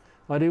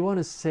 Or they want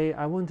to say,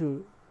 I want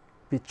to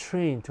be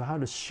trained to how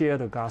to share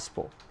the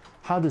gospel,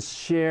 how to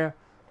share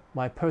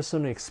my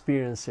personal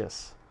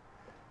experiences,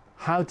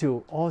 how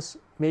to also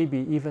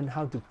maybe even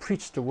how to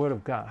preach the word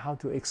of God, how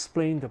to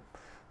explain the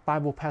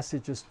Bible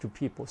passages to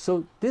people.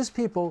 So these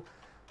people,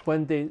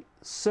 when they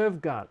serve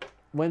God,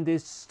 when they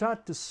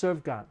start to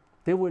serve God,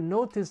 they will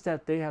notice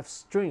that they have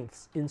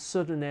strengths in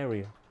certain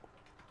area.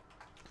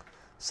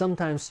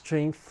 Sometimes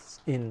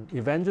strengths in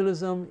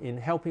evangelism, in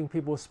helping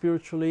people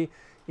spiritually,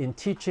 in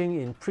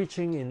teaching, in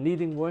preaching, in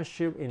leading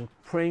worship, in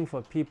praying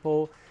for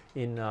people,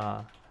 in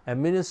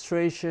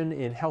administration,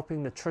 in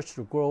helping the church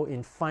to grow,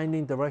 in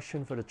finding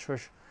direction for the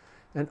church.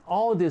 And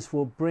all this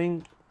will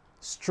bring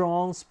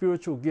strong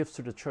spiritual gifts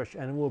to the church,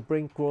 and will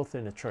bring growth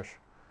in the church.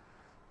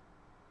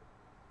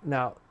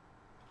 Now,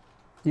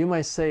 you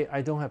might say,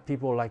 I don't have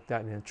people like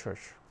that in the church.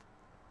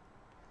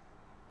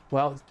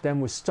 Well,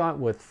 then we start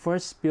with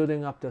first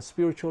building up the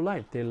spiritual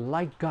life. They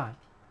like God.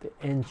 They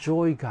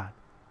enjoy God.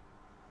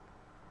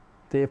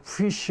 They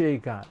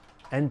appreciate God.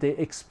 And they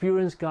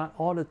experience God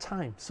all the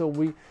time.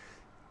 So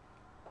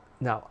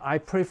now I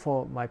pray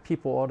for my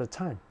people all the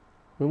time.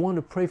 We want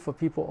to pray for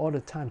people all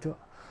the time to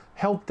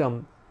help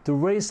them to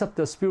raise up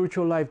the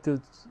spiritual life,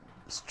 to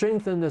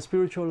strengthen the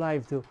spiritual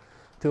life, to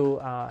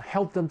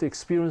help them to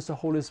experience the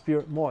Holy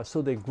Spirit more,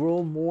 so they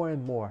grow more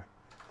and more.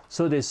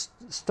 So they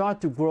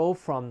start to grow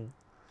from,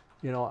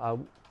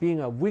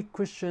 being a weak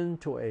Christian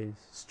to a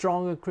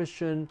stronger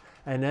Christian,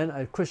 and then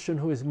a Christian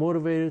who is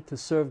motivated to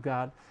serve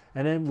God.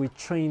 And then we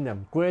train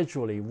them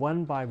gradually,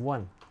 one by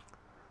one,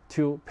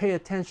 to pay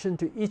attention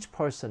to each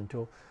person,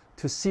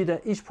 to see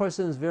that each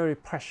person is very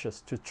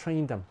precious, to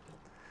train them.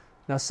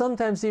 Now,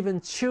 sometimes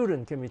even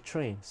children can be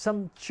trained.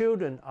 Some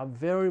children are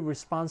very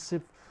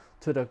responsive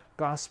to the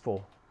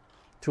gospel,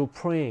 to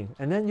praying.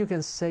 And then you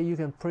can say, you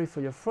can pray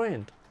for your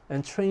friend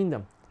and train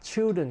them.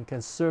 Children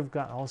can serve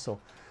God also.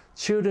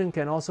 Children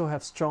can also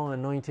have strong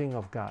anointing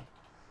of God.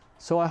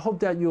 So I hope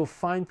that you'll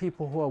find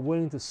people who are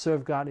willing to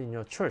serve God in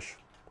your church,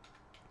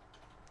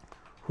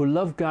 who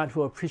love God,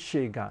 who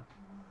appreciate God,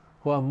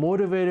 who are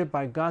motivated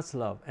by God's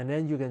love. And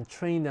then you can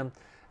train them,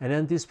 and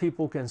then these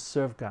people can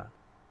serve God.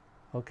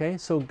 Okay?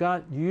 So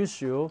God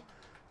used you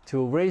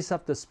to raise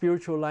up the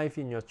spiritual life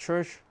in your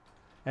church.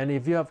 And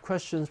if you have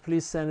questions,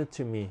 please send it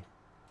to me.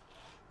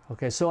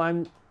 Okay, so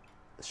I'm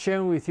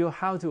sharing with you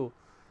how to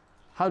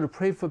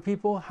pray for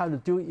people, how to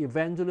do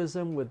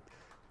evangelism with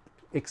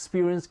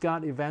experienced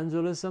God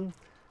evangelism,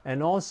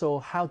 and also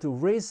how to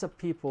raise up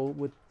people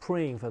with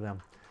praying for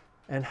them,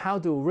 and how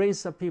to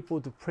raise up people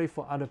to pray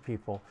for other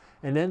people,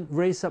 and then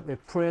raise up a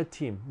prayer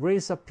team,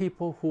 raise up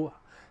people who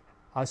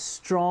are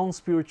strong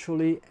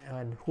spiritually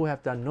and who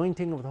have the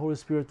anointing of the Holy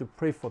Spirit to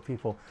pray for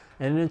people.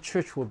 And then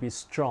church will be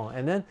strong.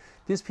 And then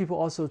these people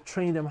also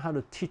train them how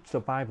to teach the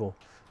Bible,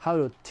 how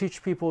to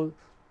teach people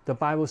the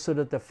Bible so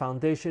that the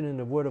foundation in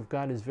the Word of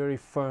God is very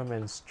firm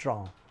and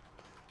strong.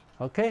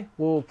 Okay,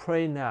 we'll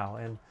pray now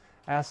and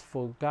ask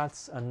for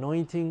God's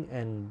anointing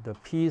and the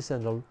peace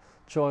and the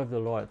joy of the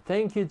Lord.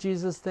 Thank you,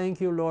 Jesus. Thank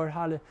you, Lord.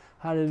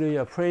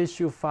 Hallelujah. Praise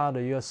you,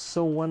 Father. You are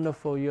so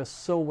wonderful. You are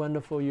so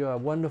wonderful. You are a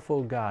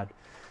wonderful God.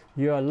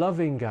 You are a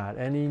loving God.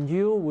 And in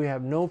you, we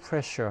have no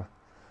pressure.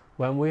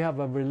 When we have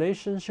a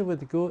relationship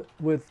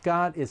with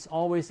God, it's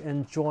always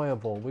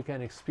enjoyable. We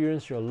can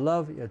experience your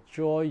love, your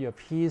joy, your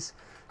peace.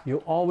 You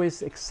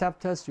always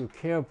accept us. You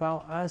care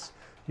about us.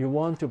 You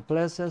want to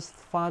bless us.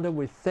 Father,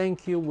 we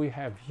thank you. We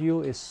have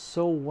you. It's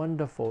so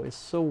wonderful. It's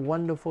so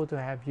wonderful to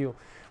have you.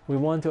 We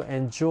want to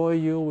enjoy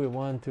you. We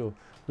want to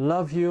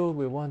love you.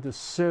 We want to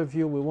serve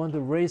you. We want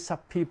to raise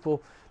up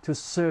people to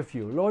serve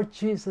you. Lord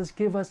Jesus,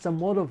 give us the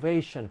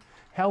motivation.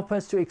 Help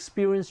us to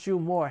experience you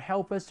more.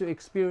 Help us to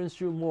experience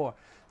you more.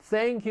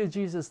 Thank you,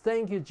 Jesus.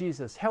 Thank you,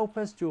 Jesus. Help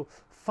us to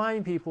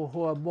find people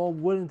who are more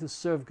willing to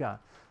serve God.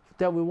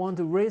 That we want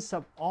to raise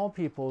up all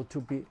people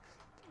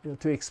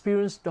to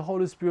experience the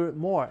Holy Spirit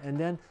more. And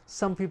then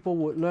some people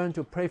would learn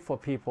to pray for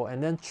people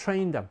and then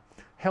train them.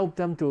 Help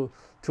them to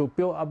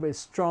build up a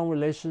strong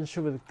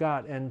relationship with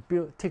God and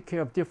take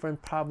care of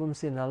different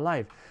problems in their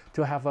life.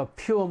 To have a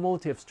pure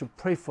motives to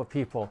pray for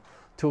people.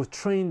 To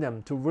train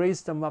them, to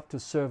raise them up to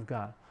serve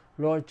God.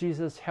 Lord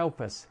Jesus,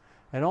 help us.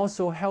 And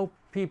also help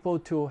people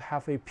to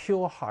have a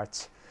pure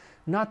heart.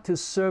 Not to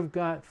serve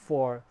God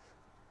for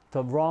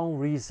the wrong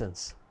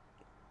reasons.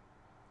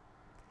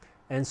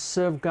 And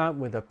serve God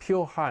with a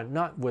pure heart,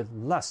 not with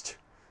lust.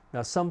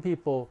 Now some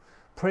people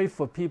pray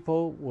for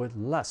people with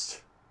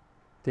lust.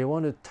 They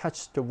want to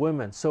touch the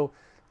women. So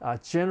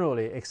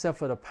generally, except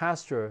for the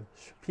pastor,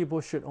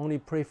 people should only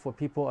pray for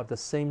people of the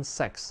same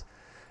sex.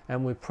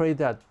 And we pray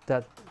that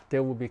they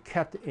will be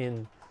kept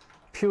in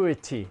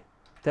purity,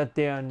 that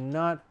they are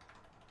not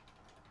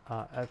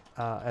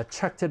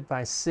attracted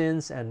by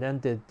sins and then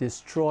they're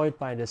destroyed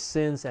by the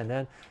sins and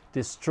then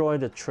destroy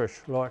the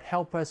church. Lord,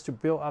 help us to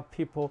build up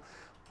people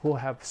who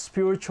have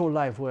spiritual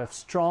life, who have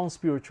strong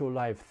spiritual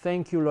life.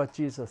 Thank you, Lord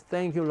Jesus.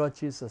 Thank you, Lord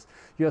Jesus.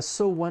 You're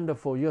so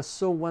wonderful. You're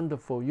so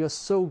wonderful. You're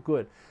so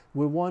good.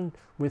 We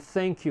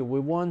thank you. We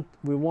want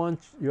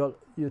you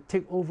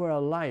take over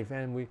our life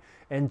and we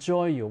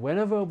enjoy you.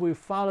 Whenever we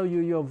follow you,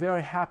 you're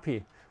very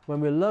happy.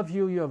 When we love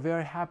you, you're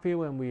very happy.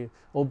 When we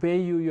obey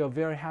you, you're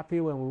very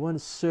happy. When we want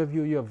to serve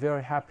you, you're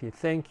very happy.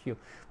 Thank you.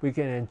 We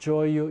can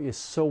enjoy you. It's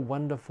so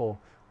wonderful.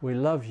 We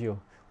love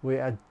you. We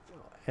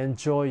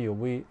enjoy you.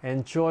 We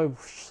enjoy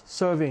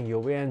serving you.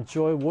 We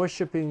enjoy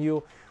worshiping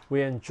you.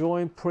 We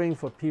enjoy praying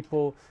for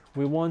people.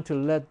 We want to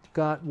let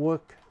God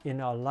work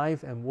in our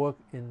life and work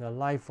in the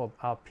life of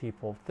our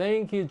people.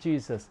 Thank you,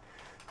 Jesus.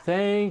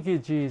 Thank you,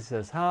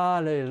 Jesus.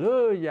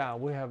 Hallelujah.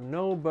 We have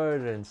no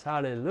burdens.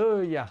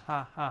 Hallelujah.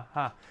 Ha, ha,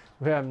 ha.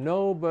 We have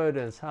no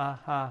burdens. Ha,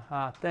 ha,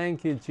 ha.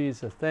 Thank you,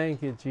 Jesus.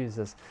 Thank you,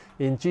 Jesus.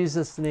 In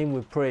Jesus' name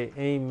we pray.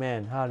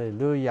 Amen.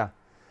 Hallelujah.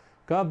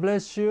 God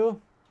bless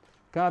you.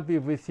 God be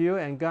with you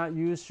and God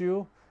use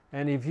you.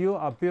 And if you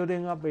are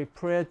building up a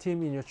prayer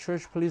team in your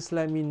church, please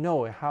let me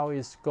know how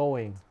it's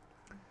going.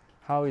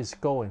 How it's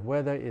going.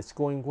 Whether it's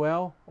going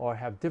well or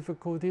have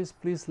difficulties,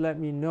 please let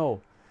me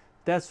know.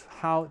 That's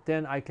how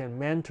then I can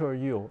mentor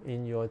you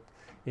in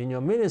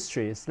your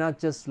ministry. It's not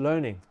just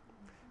learning.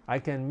 I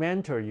can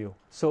mentor you.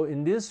 So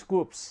in these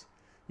groups,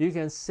 you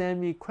can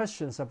send me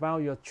questions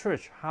about your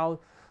church, how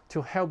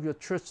to help your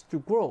church to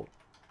grow.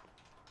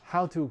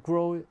 How to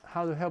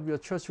help your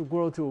church to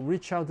grow, to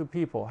reach out to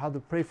people, how to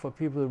pray for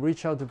people, to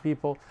reach out to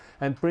people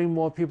and bring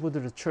more people to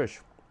the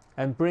church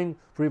and bring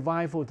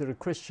revival to the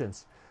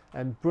Christians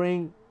and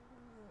bring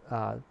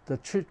the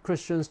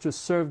Christians to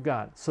serve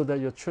God so that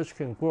your church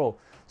can grow.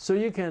 So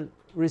you can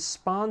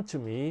respond to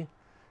me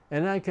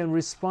and I can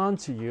respond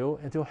to you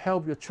and to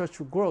help your church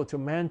to grow, to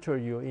mentor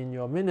you in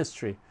your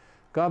ministry.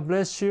 God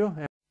bless you.